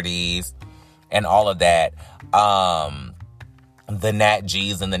Fogartys and all of that. The Nat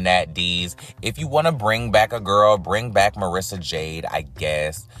G's and the Nat D's. If you want to bring back a girl, bring back Marissa Jade, I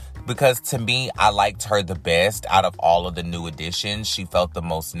guess. Because to me, I liked her the best out of all of the new additions. She felt the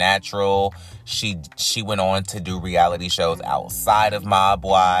most natural. She went on to do reality shows outside of Mob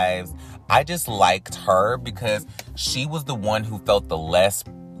Wives. I just liked her because she was the one who felt the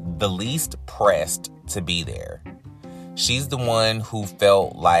least pressed to be there. She's the one who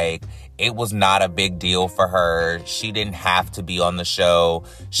felt like it was not a big deal for her. She didn't have to be on the show.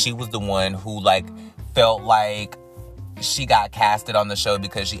 She was the one who felt like she got casted on the show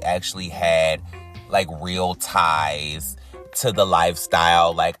because she actually had real ties to the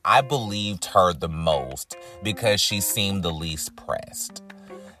lifestyle. I believed her the most because she seemed the least pressed.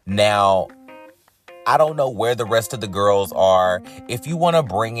 Now, I don't know where the rest of the girls are. If you want to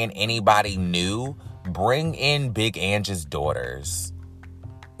bring in anybody new, bring in Big Angie's daughters.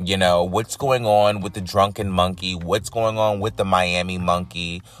 What's going on with the Drunken Monkey? What's going on with the Miami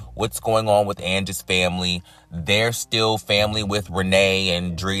Monkey? What's going on with Angie's family? They're still family with Renee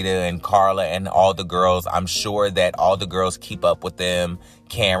and Drita and Carla and all the girls. I'm sure that all the girls keep up with them,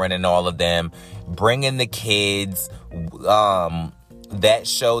 Karen and all of them. Bring in the kids. That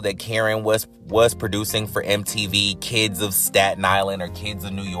show that Karen was producing for MTV, Kids of Staten Island or Kids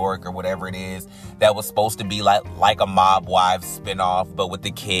of New York or whatever it is, that was supposed to be like a Mob Wives spinoff, but with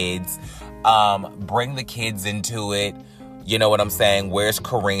the kids. Bring the kids into it. You know what I'm saying? Where's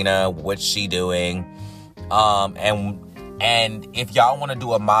Karina? What's she doing? And if y'all want to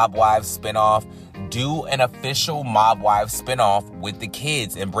do a Mob Wives spinoff, do an official Mob Wives spinoff with the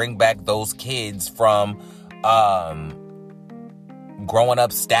kids and bring back those kids from Growing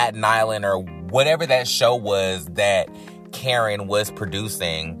Up Staten Island or whatever that show was that Karen was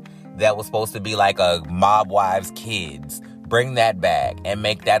producing that was supposed to be like a Mob Wives Kids. Bring that back and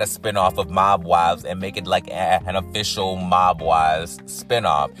make that a spinoff of Mob Wives and make it like an official Mob Wives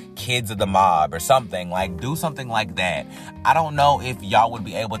spinoff. Kids of the Mob or something. Like, do something like that. I don't know if y'all would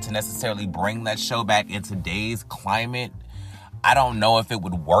be able to necessarily bring that show back in today's climate. I don't know if it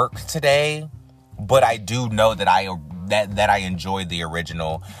would work today, but I do know that I enjoyed the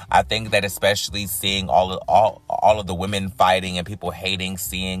original. I think that especially seeing all of the women fighting and people hating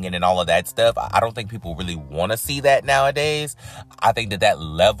seeing it and all of that stuff, I don't think people really want to see that nowadays. I think that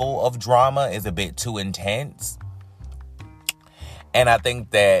level of drama is a bit too intense. And I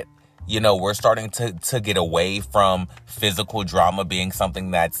think that, we're starting to get away from physical drama being something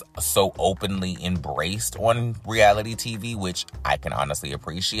that's so openly embraced on reality TV, which I can honestly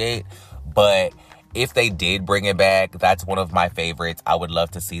appreciate. But if they did bring it back, that's one of my favorites. I would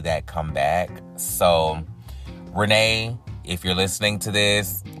love to see that come back. So, Renee, if you're listening to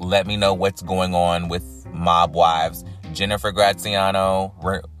this, let me know what's going on with Mob Wives. Jennifer Graziano,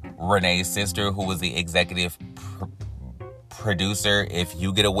 Renee's sister, who was the executive producer, if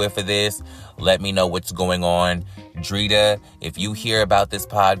you get a whiff of this, let me know what's going on. Drita, if you hear about this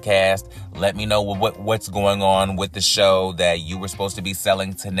podcast, let me know what's going on with the show that you were supposed to be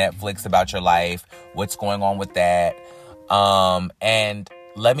selling to Netflix about your life. What's going on with that? And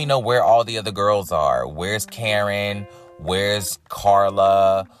let me know where all the other girls are. Where's Karen? Where's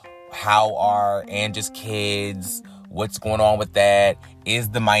Carla? How are Angie's kids? What's going on with that? Is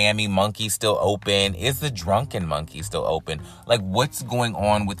the Miami Monkey still open? Is the Drunken Monkey still open? Like, what's going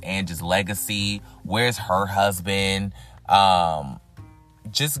on with Angie's legacy? Where's her husband?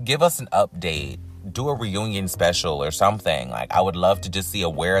 Just give us an update. Do a reunion special or something. Like, I would love to just see a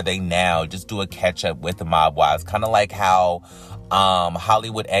where are they now? Just do a catch up with the Mob Wives. Kind of like how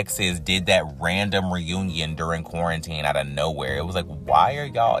Hollywood Exes did that random reunion during quarantine out of nowhere. It was like, why are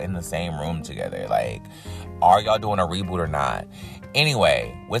y'all in the same room together? Like, are y'all doing a reboot or not?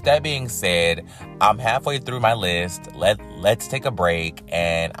 Anyway, with that being said, I'm halfway through my list. Let's take a break,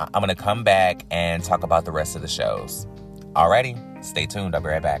 and I'm going to come back and talk about the rest of the shows. Alrighty, stay tuned. I'll be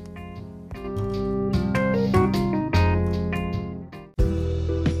right back.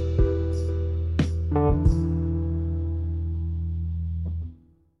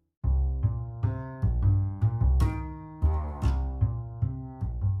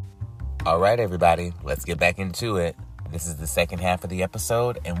 All right, everybody, let's get back into it. This is the second half of the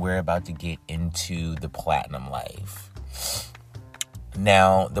episode, and we're about to get into the Platinum Life.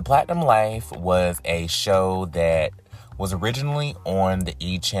 Now, the Platinum Life was a show that was originally on the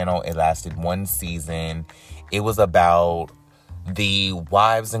E! Channel. It lasted one season. It was about the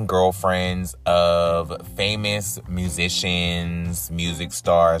wives and girlfriends of famous musicians, music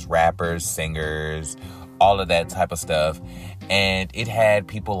stars, rappers, singers, all of that type of stuff. And it had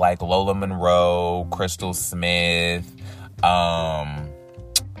people like Lola Monroe, Crystal Smith,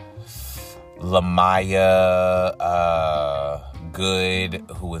 Lamaya Good,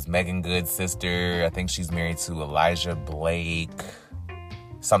 who was Megan Good's sister. I think she's married to Elijah Blake,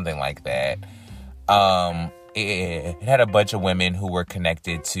 something like that. It had a bunch of women who were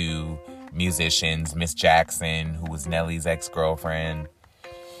connected to musicians. Miss Jackson, who was Nelly's ex-girlfriend.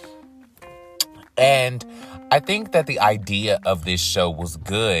 And I think that the idea of this show was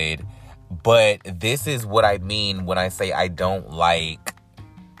good, but this is what I mean when I say I don't like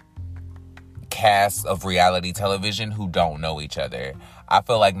casts of reality television who don't know each other. I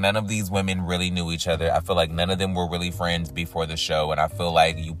feel like none of these women really knew each other. I feel like none of them were really friends before the show. And I feel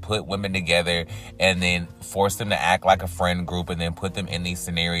like you put women together and then force them to act like a friend group and then put them in these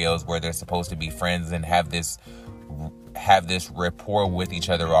scenarios where they're supposed to be friends and have this rapport with each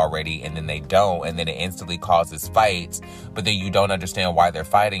other already, and then they don't, and then it instantly causes fights, but then you don't understand why they're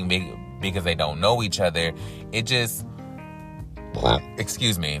fighting because they don't know each other. It just,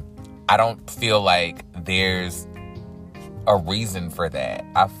 excuse me, I don't feel like there's a reason for that.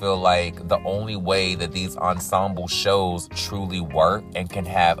 I feel like the only way that these ensemble shows truly work and can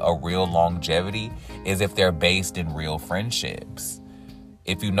have a real longevity is if they're based in real friendships.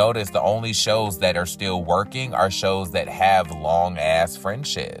 If you notice, the only shows that are still working are shows that have long-ass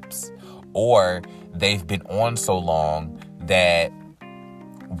friendships. Or they've been on so long that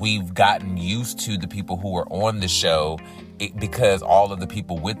we've gotten used to the people who are on the show because all of the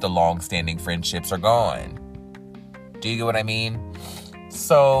people with the long-standing friendships are gone. Do you get what I mean?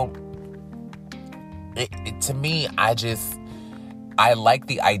 So, to me, I I like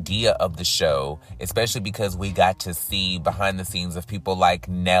the idea of the show, especially because we got to see behind the scenes of people like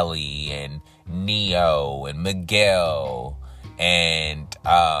Nelly and Neo and Miguel and,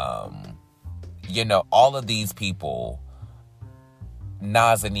 all of these people.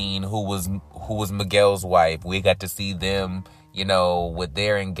 Nazanin, who was Miguel's wife. We got to see them, with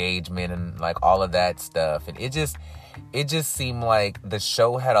their engagement and like all of that stuff. And it just seemed like the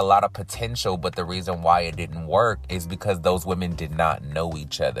show had a lot of potential, but the reason why it didn't work is because those women did not know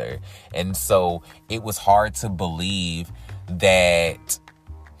each other. And so it was hard to believe that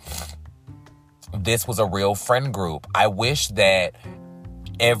this was a real friend group. I wish that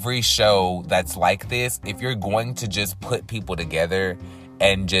every show that's like this, if you're going to just put people together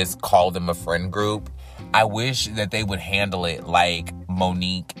and just call them a friend group, I wish that they would handle it like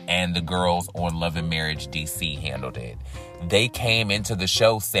Monique and the girls on Love and Marriage DC handled it. They came into the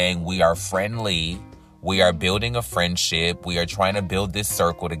show saying, we are friendly, we are building a friendship, we are trying to build this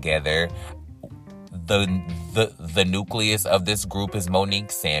circle together. The nucleus of this group is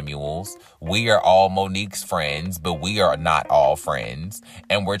Monique Samuels. We are all Monique's friends, but we are not all friends,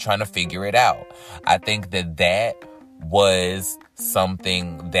 and we're trying to figure it out. I think that was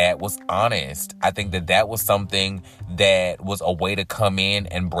something that was honest. I think that was something that was a way to come in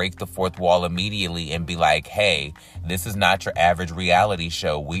and break the fourth wall immediately and be like, hey, this is not your average reality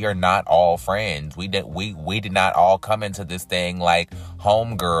show. We are not all friends. We did not all come into this thing like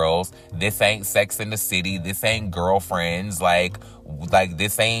homegirls. This ain't Sex in the City. This ain't Girlfriends. Like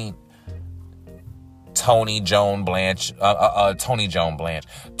this ain't Tony, Joan, Maya,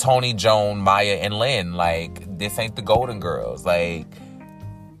 and Lynn. Like, this ain't the Golden Girls. Like,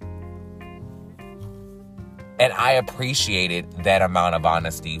 and I appreciated that amount of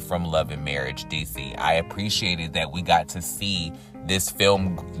honesty from Love and Marriage DC. I appreciated that we got to see this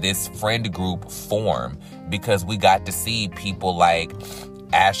friend group form, because we got to see people like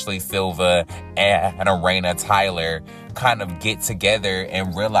Ashley Silva and Arena Tyler kind of get together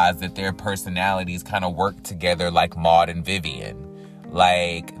and realize that their personalities kind of work together like Maude and Vivian.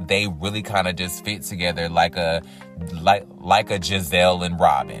 Like, they really kind of just fit together like a Giselle and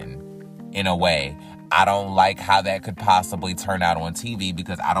Robin in a way. I don't like how that could possibly turn out on TV,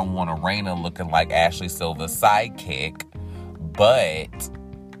 because I don't want Arena looking like Ashley Silva's sidekick, but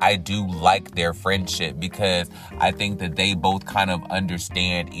I do like their friendship, because I think that they both kind of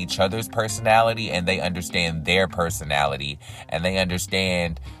understand each other's personality, and they understand their personality, and they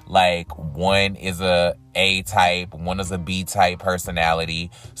understand, like, one is a type, one is a B type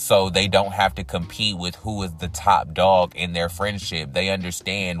personality, so they don't have to compete with who is the top dog in their friendship. They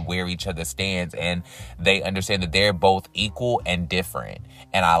understand where each other stands, and they understand that they're both equal and different,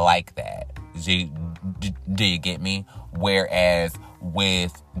 and I like that. Do you get me? Whereas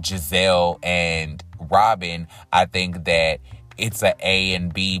with Giselle and Robin, I think that it's an A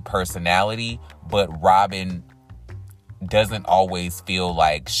and B personality, but Robin doesn't always feel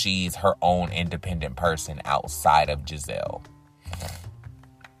like she's her own independent person outside of Giselle.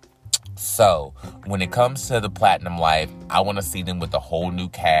 So when it comes to the Platinum Life, I want to see them with a whole new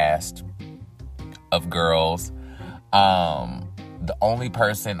cast of girls. The only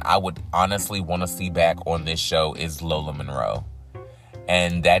person I would honestly want to see back on this show is Lola Monroe.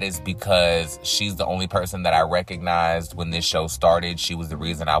 And that is because she's the only person that I recognized when this show started. She was the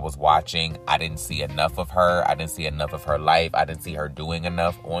reason I was watching. I didn't see enough of her. I didn't see enough of her life. I didn't see her doing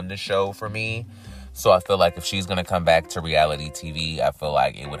enough on the show for me. So I feel like if she's going to come back to reality TV, I feel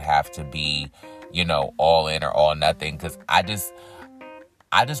like it would have to be, all in or all nothing. Because I just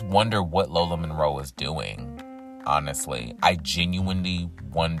wonder what Lola Monroe is doing. Honestly, I genuinely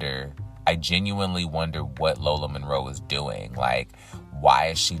wonder what Lola Monroe is doing. Like, why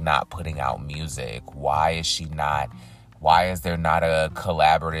is she not putting out music? Why is there not a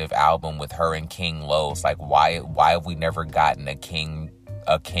collaborative album with her and King Los? Like, why have we never gotten a King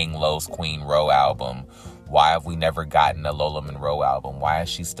Los Queen Row album? Why have we never gotten a Lola Monroe album? Why is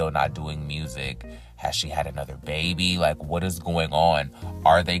she still not doing music? Has she had another baby? Like, what is going on?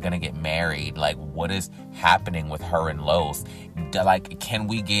 Are they going to get married? Like, what is happening with her and Los? Like, can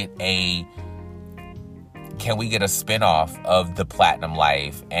we get a spinoff of The Platinum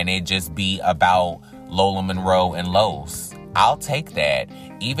Life and it just be about Lola Monroe and Los? I'll take that.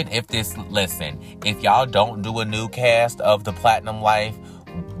 Even if if y'all don't do a new cast of The Platinum Life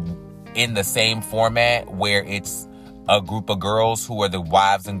in the same format where it's a group of girls who are the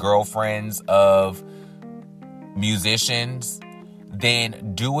wives and girlfriends of musicians,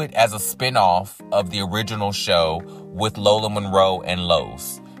 then do it as a spinoff of the original show with Lola Monroe and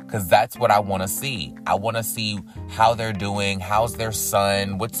Los. Because that's what I want to see. I want to see how they're doing. How's their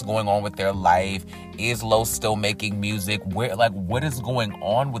son? What's going on with their life? Is Lo still making music? What is going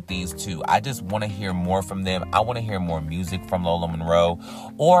on with these two? I just want to hear more from them. I want to hear more music from Lola Monroe.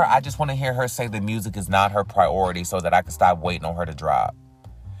 Or I just want to hear her say the music is not her priority so that I can stop waiting on her to drop.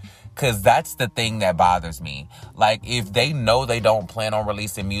 Because that's the thing that bothers me. Like, if they know they don't plan on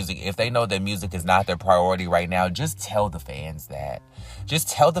releasing music, if they know that music is not their priority right now, just tell the fans that. Just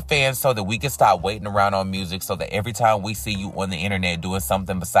tell the fans so that we can stop waiting around on music, so that every time we see you on the internet doing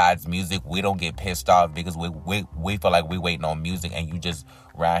something besides music, we don't get pissed off because we feel like we're waiting on music and you just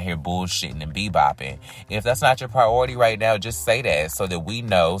around here bullshitting and bebopping. If that's not your priority right now, just say that so that we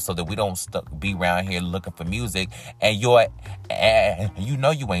know, so that we don't be around here looking for music and you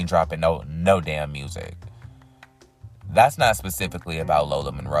ain't dropping no damn music. That's not specifically about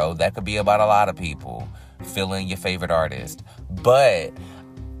Lola Monroe. That could be about a lot of people feeling your favorite artist. But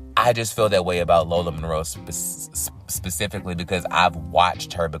I just feel that way about Lola Monroe specifically because I've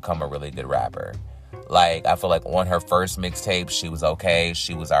watched her become a really good rapper. Like, I feel like on her first mixtape, she was okay.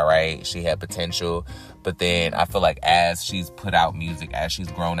 She was all right. She had potential. But then I feel like as she's put out music, as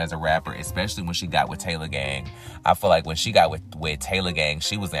she's grown as a rapper, especially when she got with Taylor Gang, I feel like when she got with Taylor Gang,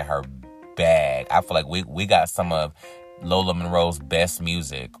 she was in her bag. I feel like we got some of Lola Monroe's best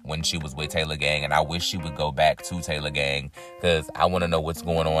music when she was with Taylor Gang, and I wish she would go back to Taylor Gang because I want to know what's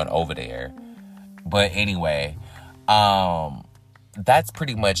going on over there. But anyway, that's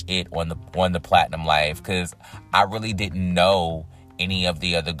pretty much it on the Platinum Life, because I really didn't know any of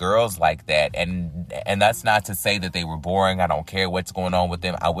the other girls like that, and that's not to say that they were boring. I don't care what's going on with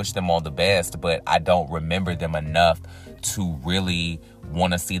them. I wish them all the best, but I don't remember them enough to really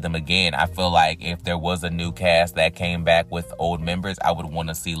want to see them again. I feel like if there was a new cast that came back with old members, I would want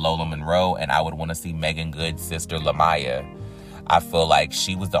to see Lola Monroe and I would want to see Megan Good's sister Lamaya. I feel like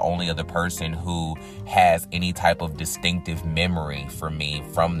she was the only other person who has any type of distinctive memory for me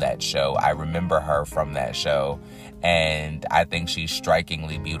from that show. I remember her from that show, and I think she's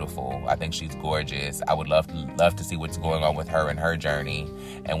strikingly beautiful. I think she's gorgeous. I would love to see what's going on with her and her journey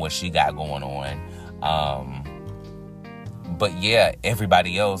and what she got going on. But yeah,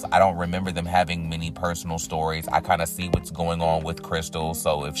 everybody else, I don't remember them having many personal stories. I kind of see what's going on with Crystal.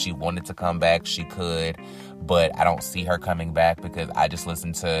 So if she wanted to come back, she could. But I don't see her coming back because I just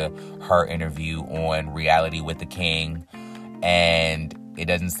listened to her interview on Reality with the King. And it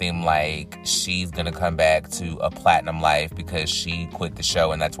doesn't seem like she's going to come back to a Platinum Life because she quit the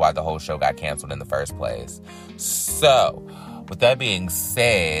show. And that's why the whole show got canceled in the first place. So with that being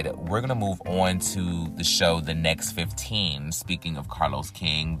said, we're going to move on to the show The Next 15. Speaking of Carlos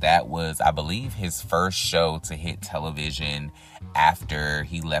King, that was, I believe, his first show to hit television after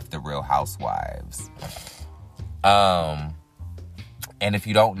he left The Real Housewives. And if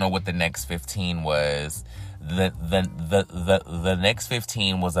you don't know what The Next 15 was, the Next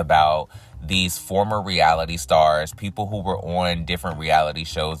 15 was about these former reality stars, people who were on different reality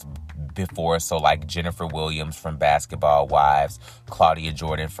shows before, so like Jennifer Williams from Basketball Wives, Claudia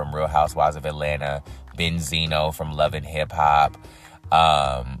Jordan from Real Housewives of Atlanta, Benzino from Love and Hip Hop,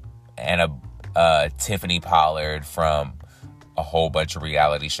 and Tiffany Pollard from a whole bunch of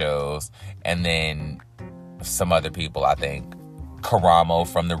reality shows, and then some other people, I think Karamo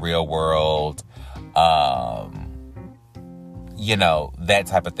from The Real World, that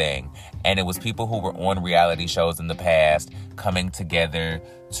type of thing. And it was people who were on reality shows in the past coming together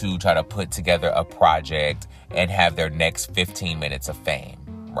to try to put together a project and have their next 15 minutes of fame,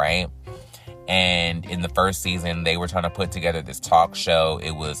 right? And in the first season, they were trying to put together this talk show.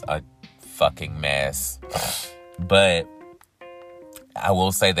 It was a fucking mess. But I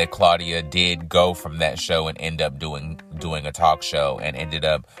will say that Claudia did go from that show and end up doing a talk show and ended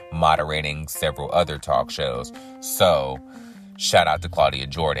up moderating several other talk shows. So shout out to Claudia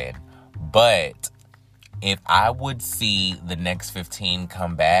Jordan. But if I would see The Next 15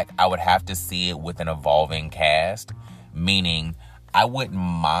 come back, I would have to see it with an evolving cast. Meaning, I wouldn't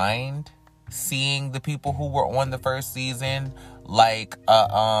mind seeing the people who were on the first season, like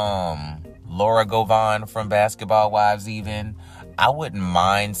Laura Govan from Basketball Wives even. I wouldn't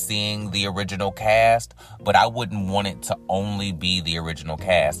mind seeing the original cast, but I wouldn't want it to only be the original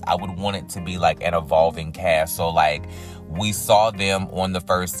cast. I would want it to be like an evolving cast. So like, we saw them on the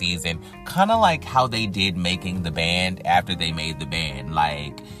first season, kind of like how they did Making the Band after they made the band.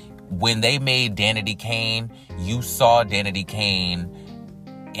 Like, when they made Danity Kane, you saw Danity Kane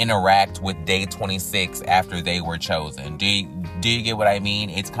interact with Day 26 after they were chosen. Do you get what I mean?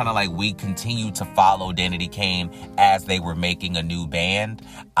 It's kind of like we continue to follow Danity Kane as they were making a new band.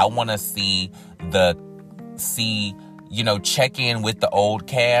 I want to see check in with the old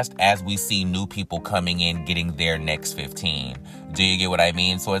cast as we see new people coming in, getting their next 15. Do you get what I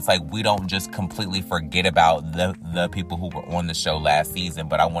mean? So it's like we don't just completely forget about the people who were on the show last season,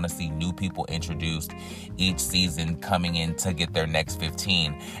 but I want to see new people introduced each season coming in to get their next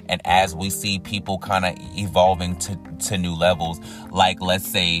 15. And as we see people kind of evolving to new levels, like let's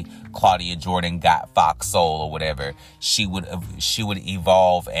say Claudia Jordan got Fox Soul or whatever, she would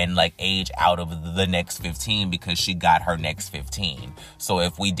evolve and like age out of the next 15 because she got her next 15. So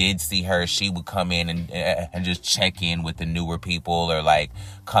if we did see her, she would come in and just check in with the newer people, or like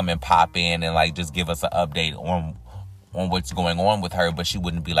come and pop in and like just give us an update on what's going on with her, but she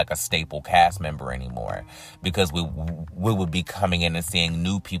wouldn't be like a staple cast member anymore, because we would be coming in and seeing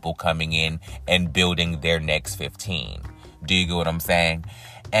new people coming in and building their next 15. Do you get what I'm saying?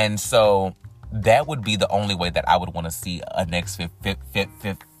 And so that would be the only way that I would want to see a next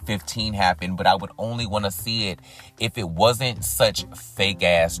 15 happen, but I would only want to see it if it wasn't such fake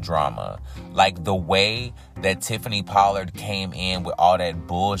ass drama. Like the way that Tiffany Pollard came in with all that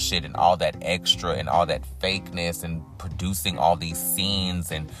bullshit and all that extra and all that fakeness and producing all these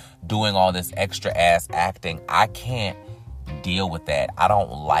scenes and doing all this extra ass acting. I can't deal with that. I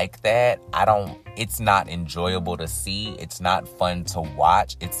don't like that. It's not enjoyable to see. It's not fun to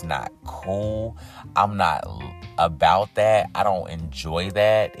watch. It's not cool. I'm not about that. I don't enjoy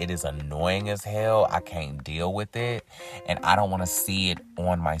that. It is annoying as hell. I can't deal with it. And I don't want to see it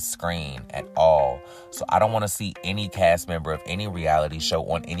on my screen at all. So I don't want to see any cast member of any reality show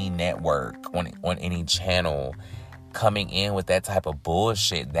on any network, on any channel, coming in with that type of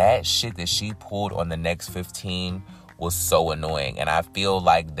bullshit. That shit that she pulled on the next 15 was so annoying. And I feel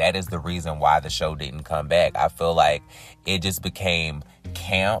like that is the reason why the show didn't come back. I feel like it just became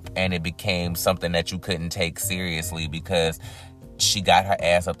camp, and it became something that you couldn't take seriously, because she got her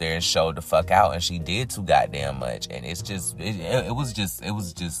ass up there and showed the fuck out, and she did too goddamn much. And it's just, it was just too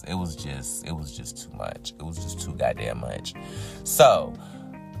much. It was just too goddamn much. So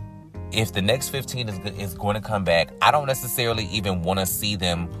if the next 15 is going to come back, I don't necessarily even want to see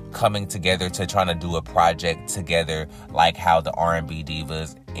them coming together to trying to do a project together, like how the R&B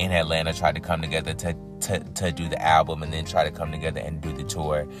divas in Atlanta tried to come together to do the album, and then try to come together and do the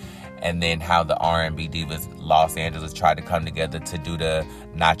tour. And then how the R&B divas Los Angeles tried to come together to do the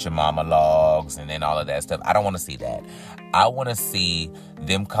Not Your Mama logs, and then all of that stuff. I don't want to see that. I want to see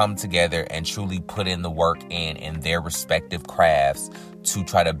them come together and truly put in the work in their respective crafts to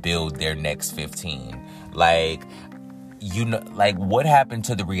try to build their next 15. Like what happened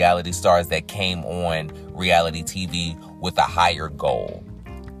to the reality stars that came on reality TV with a higher goal?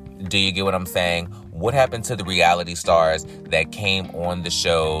 Do you get what I'm saying? What happened to the reality stars that came on the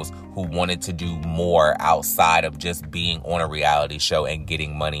shows who wanted to do more outside of just being on a reality show and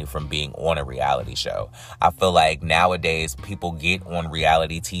getting money from being on a reality show? I feel like nowadays people get on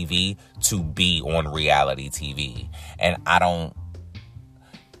reality TV to be on reality TV. And I'm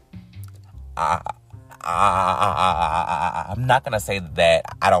not going to say that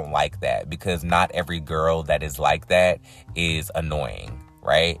I don't like that, because not every girl that is like that is annoying,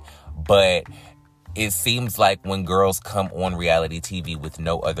 right? But it seems like when girls come on reality TV with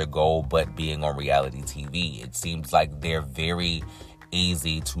no other goal but being on reality TV, it seems like they're very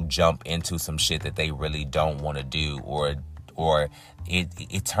easy to jump into some shit that they really don't want to do, or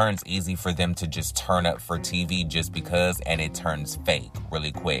it turns easy for them to just turn up for TV just because, and it turns fake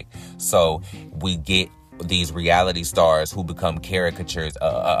really quick. So we get these reality stars who become caricatures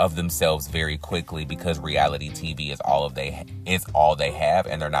of themselves very quickly, because reality TV is all they have,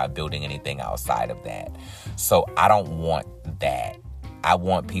 and they're not building anything outside of that. So I don't want that. I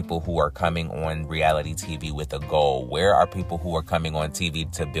want people who are coming on reality TV with a goal. Where are people who are coming on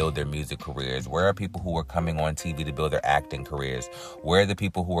TV to build their music careers? Where are people who are coming on TV to build their acting careers? Where are the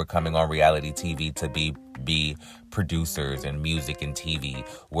people who are coming on reality TV to be producers in music and TV?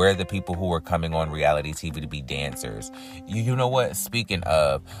 Where are the people who are coming on reality TV to be dancers? You know what? Speaking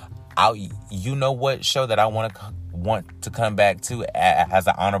of, you know what show that I want to come back to as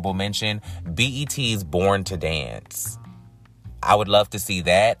an honorable mention? BET's Born to Dance. I would love to see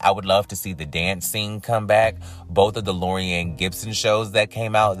that. I would love to see the dance scene come back. Both of the Lorianne Gibson shows that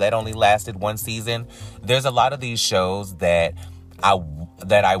came out, that only lasted one season. There's a lot of these shows that I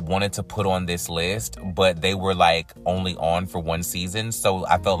wanted to put on this list, but they were like only on for one season. So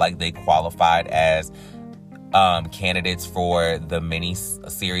I felt like they qualified as candidates for the mini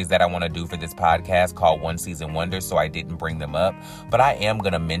series that I want to do for this podcast called One Season Wonders, so I didn't bring them up. But I am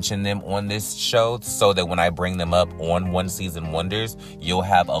going to mention them on this show so that when I bring them up on One Season Wonders, you'll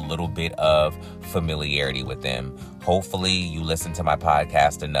have a little bit of familiarity with them. Hopefully you listen to my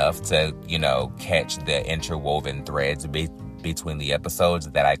podcast enough to, catch the interwoven threads between the episodes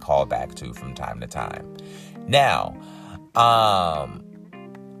that I call back to from time to time. Now,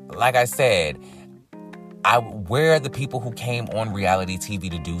 like I said, where are the people who came on reality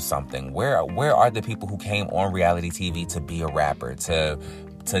TV to do something? Where are the people who came on reality TV to be a rapper, to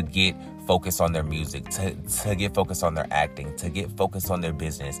get focused on their music, to get focused on their acting, to get focused on their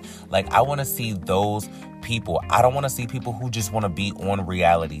business? Like, I want to see those people. I don't want to see people who just want to be on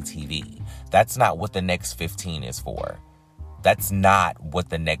reality TV. That's not what the next 15 is for. That's not what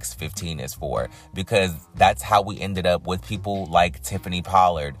the next 15 is for, because that's how we ended up with people like Tiffany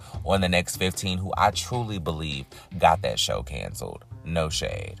Pollard on the next 15, who I truly believe got that show canceled. No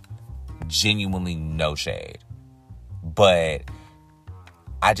shade. Genuinely no shade. But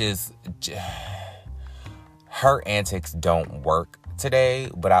her antics don't work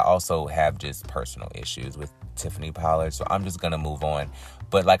today, but I also have just personal issues with Tiffany Pollard, so I'm just going to move on.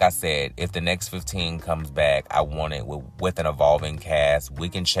 But like I said, if the next 15 comes back, I want it with an evolving cast. We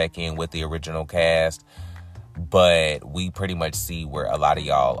can check in with the original cast, but we pretty much see where a lot of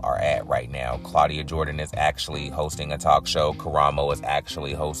y'all are at right now. Claudia Jordan is actually hosting a talk show. Karamo is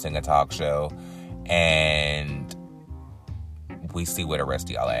actually hosting a talk show. And we see where the rest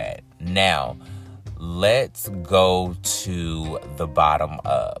of y'all are at. Now, let's go to the bottom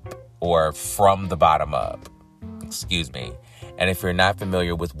up, or from the bottom up. Excuse me. And if you're not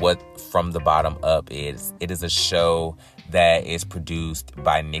familiar with what From the Bottom Up is, it is a show that is produced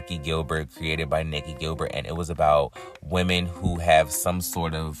by Nikki Gilbert, created by Nikki Gilbert, and it was about women who have some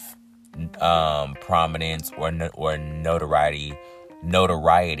sort of prominence or notoriety,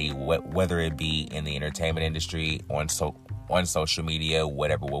 whether it be in the entertainment industry, on social media,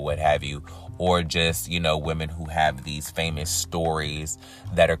 whatever, what have you, or just, women who have these famous stories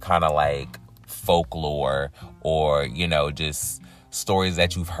that are kind of like folklore, or just stories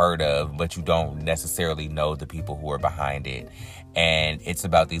that you've heard of, but you don't necessarily know the people who are behind it. And it's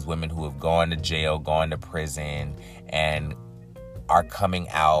about these women who have gone to jail, gone to prison, and are coming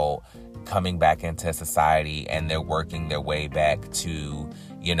out, coming back into society, and they're working their way back to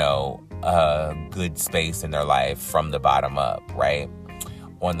a good space in their life from the bottom up, right?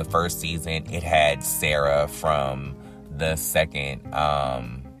 On the first season, it had Sarah from the second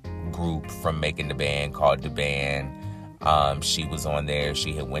group from making the band called The Band. She was on there.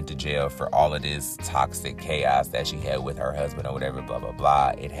 She had went to jail for all of this toxic chaos that she had with her husband or whatever, blah, blah,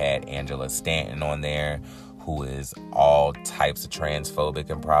 blah. It had Angela Stanton on there, who is all types of transphobic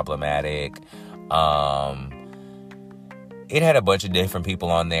and problematic. It had a bunch of different people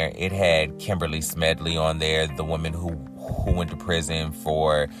on there. It had Kimberly Smedley on there, the woman who went to prison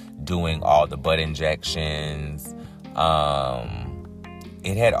for doing all the butt injections.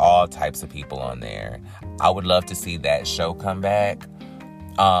 It had all types of people on there. I would love to see that show come back.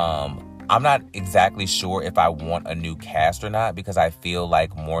 I'm not exactly sure if I want a new cast or not, because I feel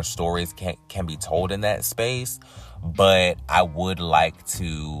like more stories can be told in that space. But I would like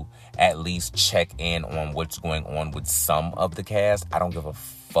to at least check in on what's going on with some of the cast. I don't give a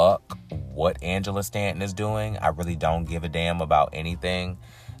fuck what Angela Stanton is doing. I really don't give a damn about anything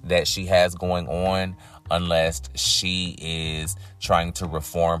that she has going on, unless she is trying to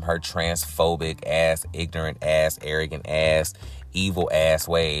reform her transphobic ass, ignorant ass, arrogant ass, evil ass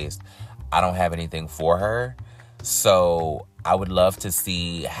ways. I don't have anything for her. So I would love to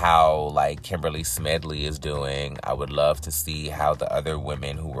see how like Kimberly Smedley is doing. I would love to see how the other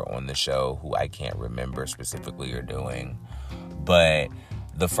women who were on the show, who I can't remember specifically, are doing. But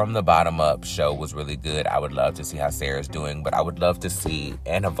the From the Bottom Up show was really good. I would love to see how Sarah's doing, but I would love to see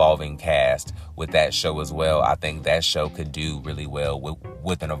an evolving cast with that show as well. I think that show could do really well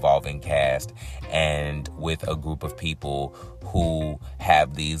with an evolving cast and with a group of people who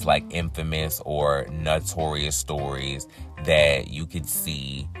have these like infamous or notorious stories that you could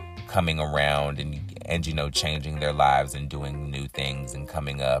see coming around and changing their lives and doing new things and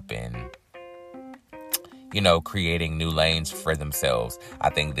coming up and creating new lanes for themselves. I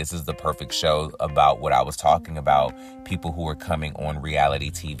think this is the perfect show about what I was talking about, people who are coming on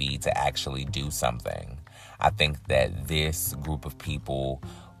reality TV to actually do something. I think that this group of people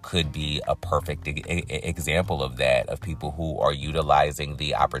could be a perfect example of that, of people who are utilizing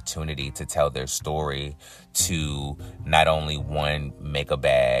the opportunity to tell their story to not only, one, make a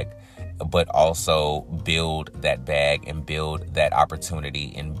bag, but also build that bag and build that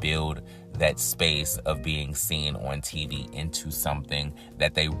opportunity and build that space of being seen on TV into something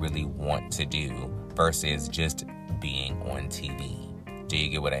that they really want to do versus just being on TV. Do you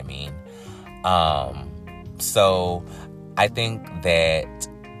get what I mean? So I think that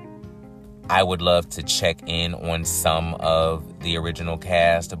I would love to check in on some of the original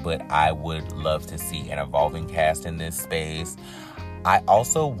cast, but I would love to see an evolving cast in this space. I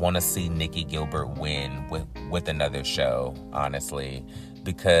also want to see Nikki Gilbert win with another show, honestly,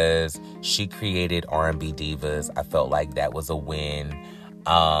 because she created R&B Divas. I felt like that was a win.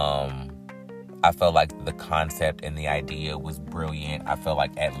 I felt like the concept and the idea was brilliant. I felt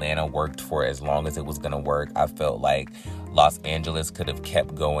like Atlanta worked for as long as it was going to work. I felt like Los Angeles could have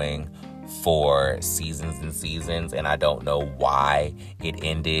kept going for seasons and seasons, and I don't know why it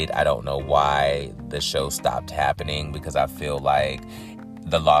ended. I don't know why the show stopped happening, because I feel like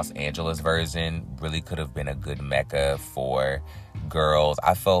the Los Angeles version really could have been a good mecca for girls.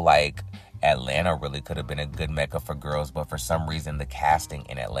 I feel like Atlanta really could have been a good mecca for girls, but for some reason the casting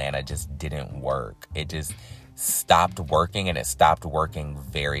in Atlanta just didn't work. It just stopped working, and it stopped working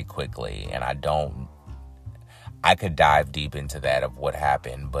very quickly, and I could dive deep into that of what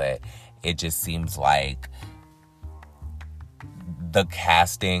happened, but it just seems like the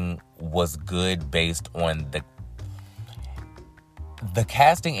casting was good based on the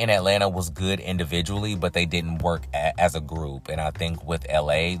casting in Atlanta was good individually, but they didn't work as a group. And I think with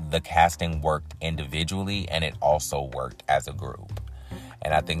LA, the casting worked individually and it also worked as a group.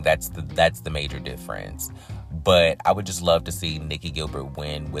 And I think that's the major difference. But I would just love to see Nikki Gilbert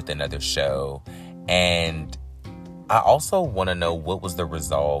win with another show. And I also want to know what was the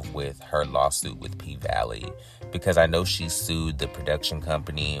resolve with her lawsuit with P-Valley, because I know she sued the production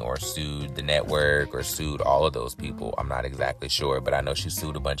company or sued the network or sued all of those people. I'm not exactly sure, but I know she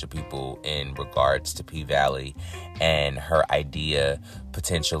sued a bunch of people in regards to P-Valley and her idea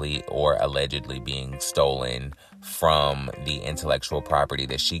potentially or allegedly being stolen from the intellectual property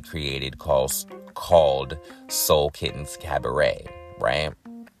that she created called Soul Kittens Cabaret, right?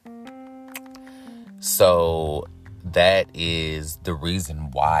 So that is the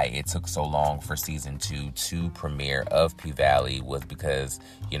reason why it took so long for season 2 to premiere of P-Valley, was because,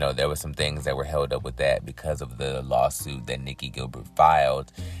 you know, there were some things that were held up with that because of the lawsuit that Nikki Gilbert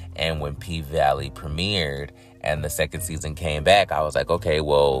filed. And when P-Valley premiered and the second season came back, I was like, okay,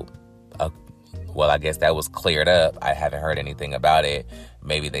 well, I guess that was cleared up. I haven't heard anything about it.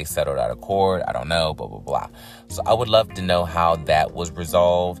 Maybe they settled out of court. I don't know, blah, blah, blah. So I would love to know how that was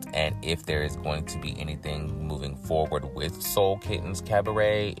resolved and if there is going to be anything moving forward with Soul Kittens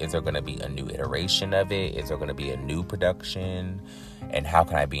Cabaret. Is there going to be a new iteration of it? Is there going to be a new production? And how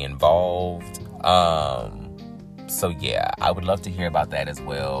can I be involved? So yeah, I would love to hear about that as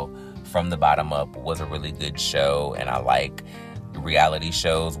well. From the Bottom Up was a really good show, and I like reality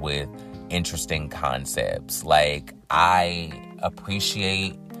shows with interesting concepts. Like, I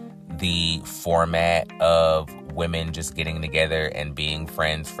appreciate the format of women just getting together and being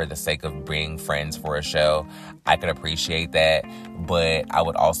friends for the sake of being friends for a show. I could appreciate that, but I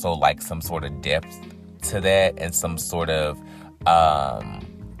would also like some sort of depth to that and some sort of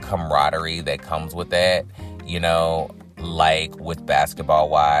camaraderie that comes with that. You know, like with Basketball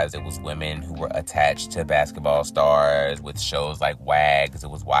Wives, it was women who were attached to basketball stars. With shows like WAGs, it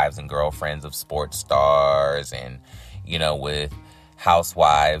was wives and girlfriends of sports stars. And, you know, with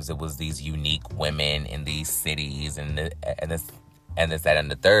Housewives, it was these unique women in these cities and this, that,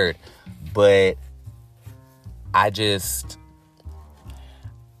 and the third. But I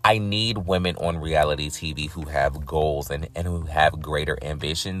need women on reality TV who have goals and who have greater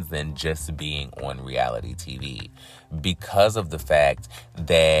ambitions than just being on reality TV. Because of the fact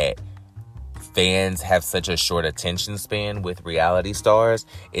that fans have such a short attention span with reality stars,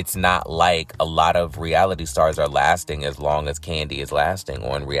 it's not like a lot of reality stars are lasting as long as Candy is lasting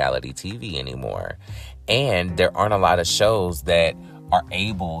on reality TV anymore. And there aren't a lot of shows that are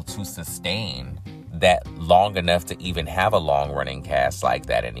able to sustain that long enough to even have a long-running cast like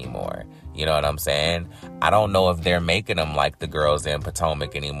that anymore. You know what I'm saying? I don't know if they're making them like the girls in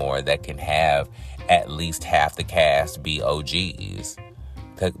Potomac anymore that can have at least half the cast be OGs.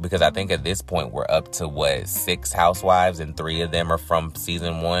 Because I think at this point we're up to, 6 housewives and 3 of them are from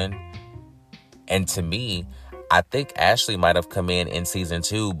season 1. And to me, I think Ashley might have come in season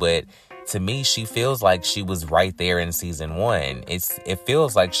 2, but to me, she feels like she was right there in season 1. It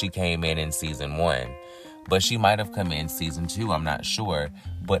feels like she came in season 1. But she might have come in season 2, I'm not sure.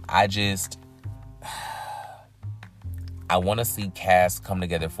 But I want to see casts come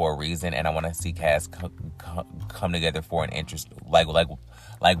together for a reason, and I want to see casts come together for an interest, like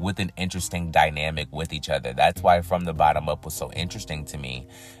like with an interesting dynamic with each other. That's why From the Bottom Up was so interesting to me,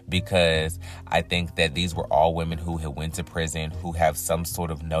 because I think that these were all women who had went to prison, who have some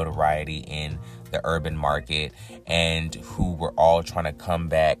sort of notoriety in the urban market, and who were all trying to come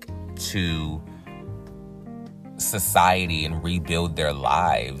back to society and rebuild their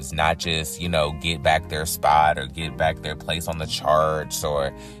lives, not just, get back their spot or get back their place on the charts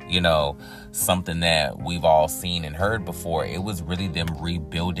or, something that we've all seen and heard before. It was really them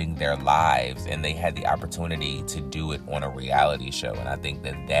rebuilding their lives, and they had the opportunity to do it on a reality show. And I think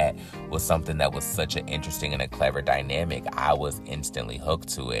that was something that was such an interesting and a clever dynamic. I was instantly hooked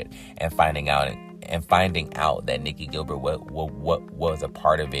to it, and finding out that Nikki Gilbert what was a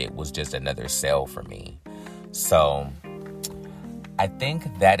part of it was just another sell for me. So I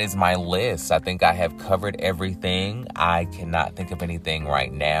think that is my list. I think I have covered everything. I cannot think of anything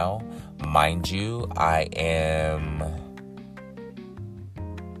right now. Mind you, I am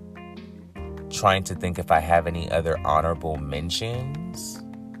trying to think if I have any other honorable mentions.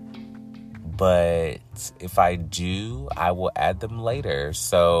 But if I do, I will add them later.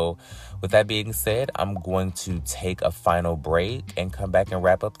 So with that being said, I'm going to take a final break and come back and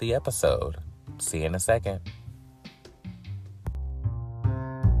wrap up the episode. See you in a second.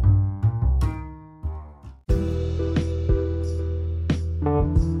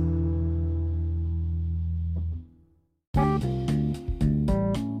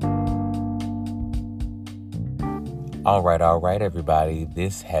 All right, everybody.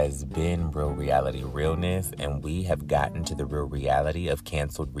 This has been Real Reality Realness, and we have gotten to the real reality of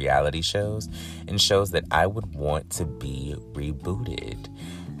canceled reality shows and shows that I would want to be rebooted.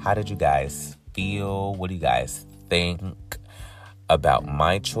 How did you guys feel? What do you guys think about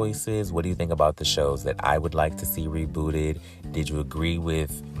my choices? What do you think about the shows that I would like to see rebooted? Did you agree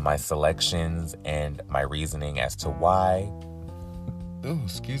with my selections and my reasoning as to why? Oh,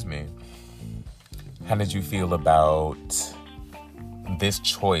 excuse me. How did you feel about this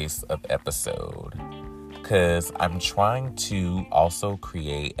choice of episode? Because I'm trying to also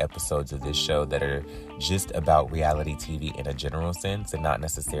create episodes of this show that are just about reality TV in a general sense, and not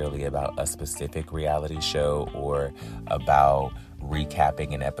necessarily about a specific reality show or about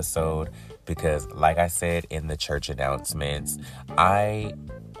recapping an episode. Because like I said in the church announcements, I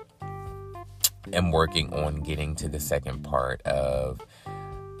am working on getting to the second part of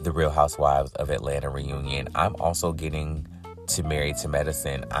the Real Housewives of Atlanta reunion. I'm also getting to Married to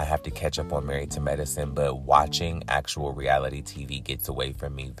Medicine. I have to catch up on Married to Medicine, but watching actual reality TV gets away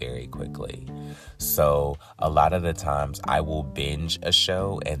from me very quickly. So a lot of the times I will binge a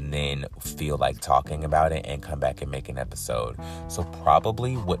show and then feel like talking about it and come back and make an episode. So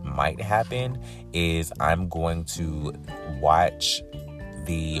probably what might happen is I'm going to watch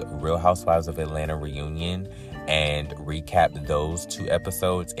the Real Housewives of Atlanta reunion and recap those 2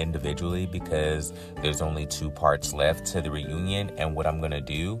 episodes individually, because there's only 2 parts left to the reunion. And what I'm going to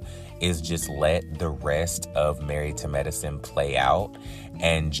do is just let the rest of Married to Medicine play out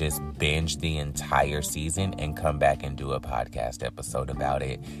and just binge the entire season and come back and do a podcast episode about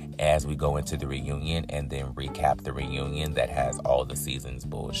it as we go into the reunion, and then recap the reunion that has all the season's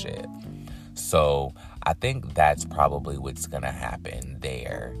bullshit. So I think that's probably what's going to happen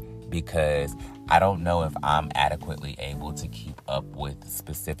there, because I don't know if I'm adequately able to keep up with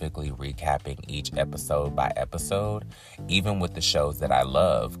specifically recapping each episode by episode, even with the shows that I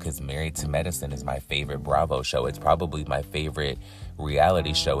love, because Married to Medicine is my favorite Bravo show. It's probably my favorite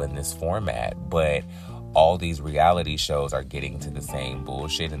reality show in this format, but all these reality shows are getting to the same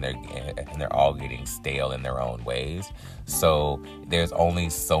bullshit, and they're all getting stale in their own ways. So there's only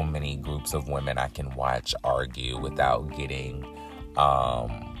so many groups of women I can watch argue without getting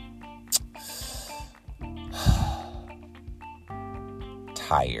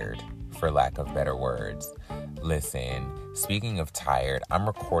tired, for lack of better words. Listen, speaking of tired, I'm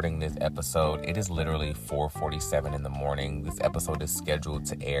recording this episode. It is literally 4:47 in the morning. This episode is scheduled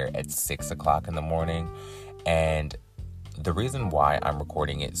to air at 6 o'clock in the morning. And the reason why I'm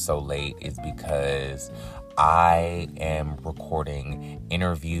recording it so late is because I am recording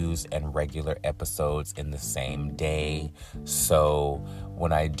interviews and regular episodes in the same day. So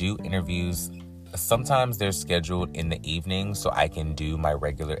when I do interviews, sometimes they're scheduled in the evening, so I can do my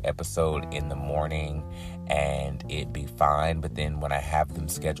regular episode in the morning and it'd be fine. But then when I have them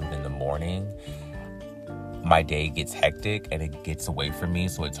scheduled in the morning, my day gets hectic and it gets away from me,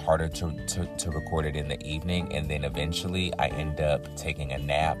 so it's harder to record it in the evening. And then eventually I end up taking a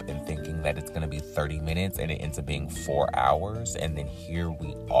nap and thinking that it's going to be 30 minutes, and it ends up being 4 hours, and then here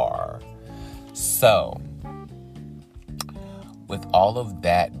we are. So with all of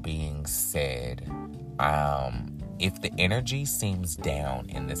that being said, if the energy seems down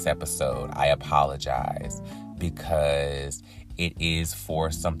in this episode, I apologize, because it is for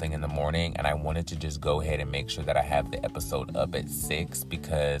something in the morning, and I wanted to just go ahead and make sure that I have the episode up at 6,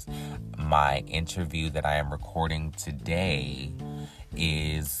 because my interview that I am recording today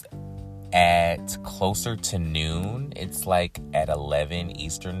is at closer to noon. It's like at 11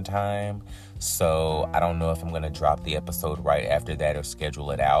 Eastern time. So I don't know if I'm going to drop the episode right after that or schedule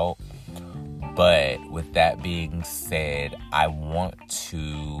it out. But with that being said, I want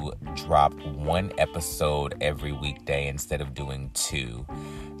to drop one episode every weekday instead of doing 2.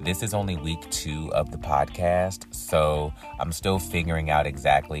 This is only week 2 of the podcast, so I'm still figuring out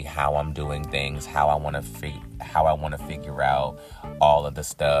exactly how I'm doing things, how I want to figure out all of the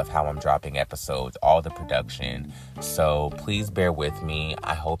stuff, how I'm dropping episodes, all the production. So please bear with me.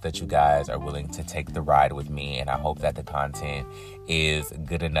 I hope that you guys are willing to take the ride with me, and I hope that the content is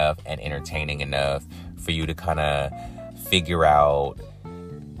good enough and entertaining enough for you to kind of figure out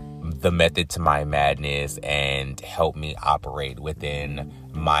the method to my madness and help me operate within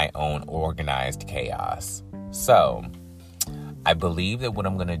my own organized chaos. So I believe that what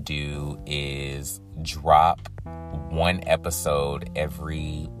I'm going to do is drop one episode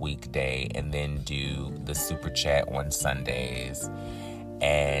every weekday and then do the super chat on Sundays.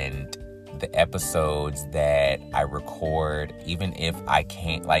 And the episodes that I record, even if I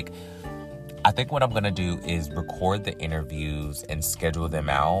can't, I think what I'm going to do is record the interviews and schedule them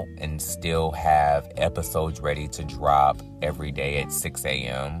out and still have episodes ready to drop every day at 6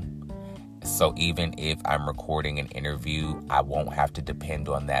 a.m. So even if I'm recording an interview, I won't have to depend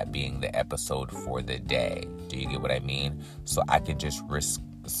on that being the episode for the day. Do you get what I mean? So I can just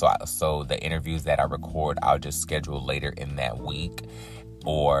so the interviews that I record, I'll just schedule later in that week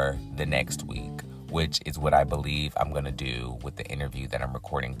or the next week, which is what I believe I'm going to do with the interview that I'm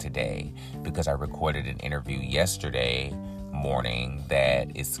recording today, because I recorded an interview yesterday morning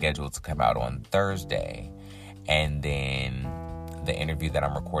that is scheduled to come out on Thursday. And then the interview that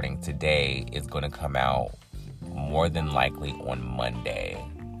I'm recording today is going to come out more than likely on Monday,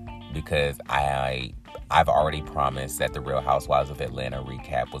 because I've already promised that the Real Housewives of Atlanta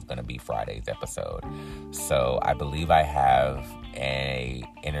recap was going to be Friday's episode. So I believe I have an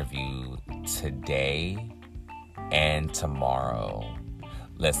interview today and tomorrow.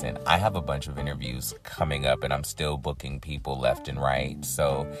 Listen, I have a bunch of interviews coming up, and I'm still booking people left and right.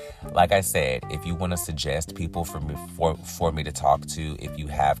 So, like I said, if you want to suggest people for me to talk to, if you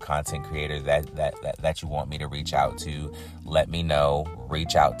have content creators that you want me to reach out to, let me know.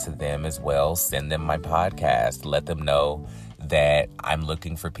 Reach out to them as well. Send them my podcast. Let them know that I'm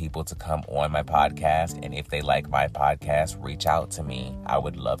looking for people to come on my podcast, and if they like my podcast, reach out to me. I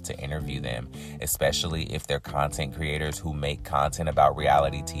would love to interview them, especially if they're content creators who make content about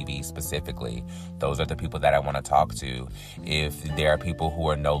reality TV specifically. Those are the people that I want to talk to. If there are people who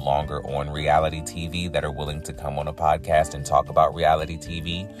are no longer on reality TV that are willing to come on a podcast and talk about reality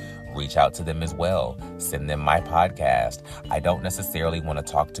TV, reach out to them as well. Send them my podcast. I don't necessarily want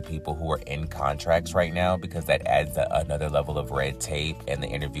to talk to people who are in contracts right now, because that adds another level of red tape, and the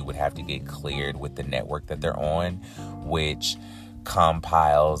interview would have to get cleared with the network that they're on, which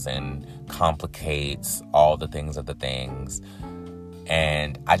compiles and complicates all the things of the things.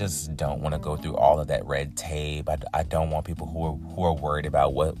 And I just don't want to go through all of that red tape. I don't want people who are worried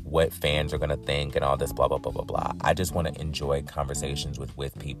about what fans are going to think and all this blah, blah, blah, blah, blah. I just want to enjoy conversations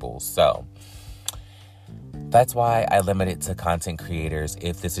with people. So that's why I limit it to content creators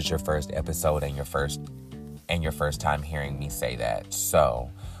if this is your first episode and your first time hearing me say that. So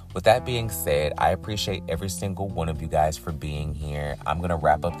with that being said, I appreciate every single one of you guys for being here. I'm going to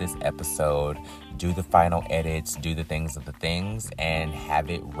wrap up this episode, do the final edits, do the things of the things, and have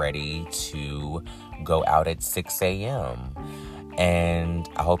it ready to go out at 6 a.m. And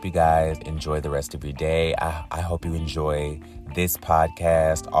I hope you guys enjoy the rest of your day. I hope you enjoy this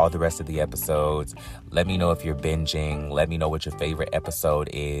podcast, all the rest of the episodes. Let me know if you're binging. Let me know what your favorite episode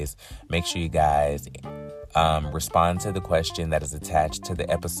is. Make sure you guys respond to the question that is attached to the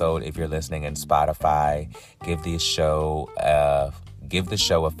episode. If you're listening in Spotify, give the show a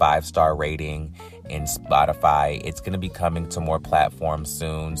 5-star rating in Spotify. It's going to be coming to more platforms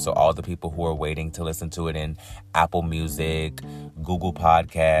soon. So all the people who are waiting to listen to it in Apple Music, Google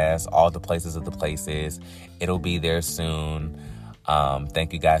Podcasts, all the places, it'll be there soon.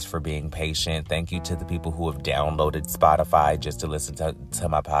 Thank you guys for being patient. Thank you to the people who have downloaded Spotify just to listen to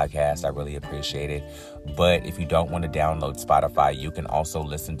my podcast. I really appreciate it. But if you don't want to download Spotify, you can also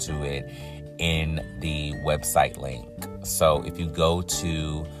listen to it in the website link. So if you go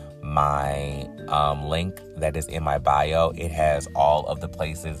to my link that is in my bio. It has all of the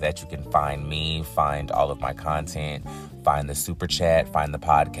places that you can find me, find all of my content, find the super chat, find the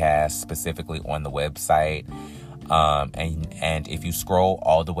podcast specifically on the website. And if you scroll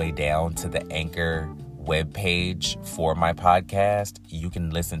all the way down to the Anchor webpage for my podcast, you can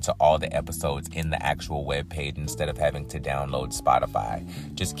listen to all the episodes in the actual webpage instead of having to download Spotify.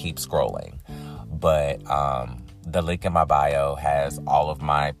 Just keep scrolling. But the link in my bio has all of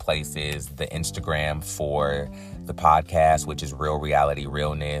my places, the Instagram for the podcast, which is Real Reality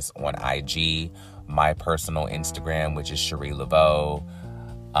Realness on IG, my personal Instagram, which is Cherie Laveau,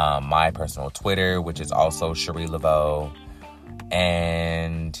 my personal Twitter, which is also Cherie Laveau.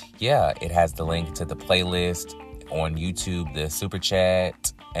 And yeah, it has the link to the playlist on YouTube, the super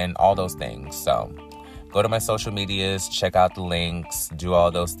chat, and all those things. So go to my social medias, check out the links, do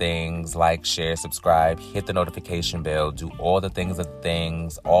all those things, like, share, subscribe, hit the notification bell, do all the things.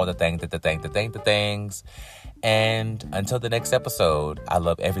 And until the next episode, I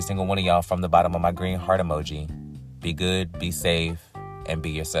love every single one of y'all from the bottom of my green heart emoji. Be good, be safe, and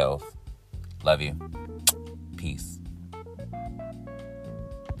be yourself. Love you. Peace.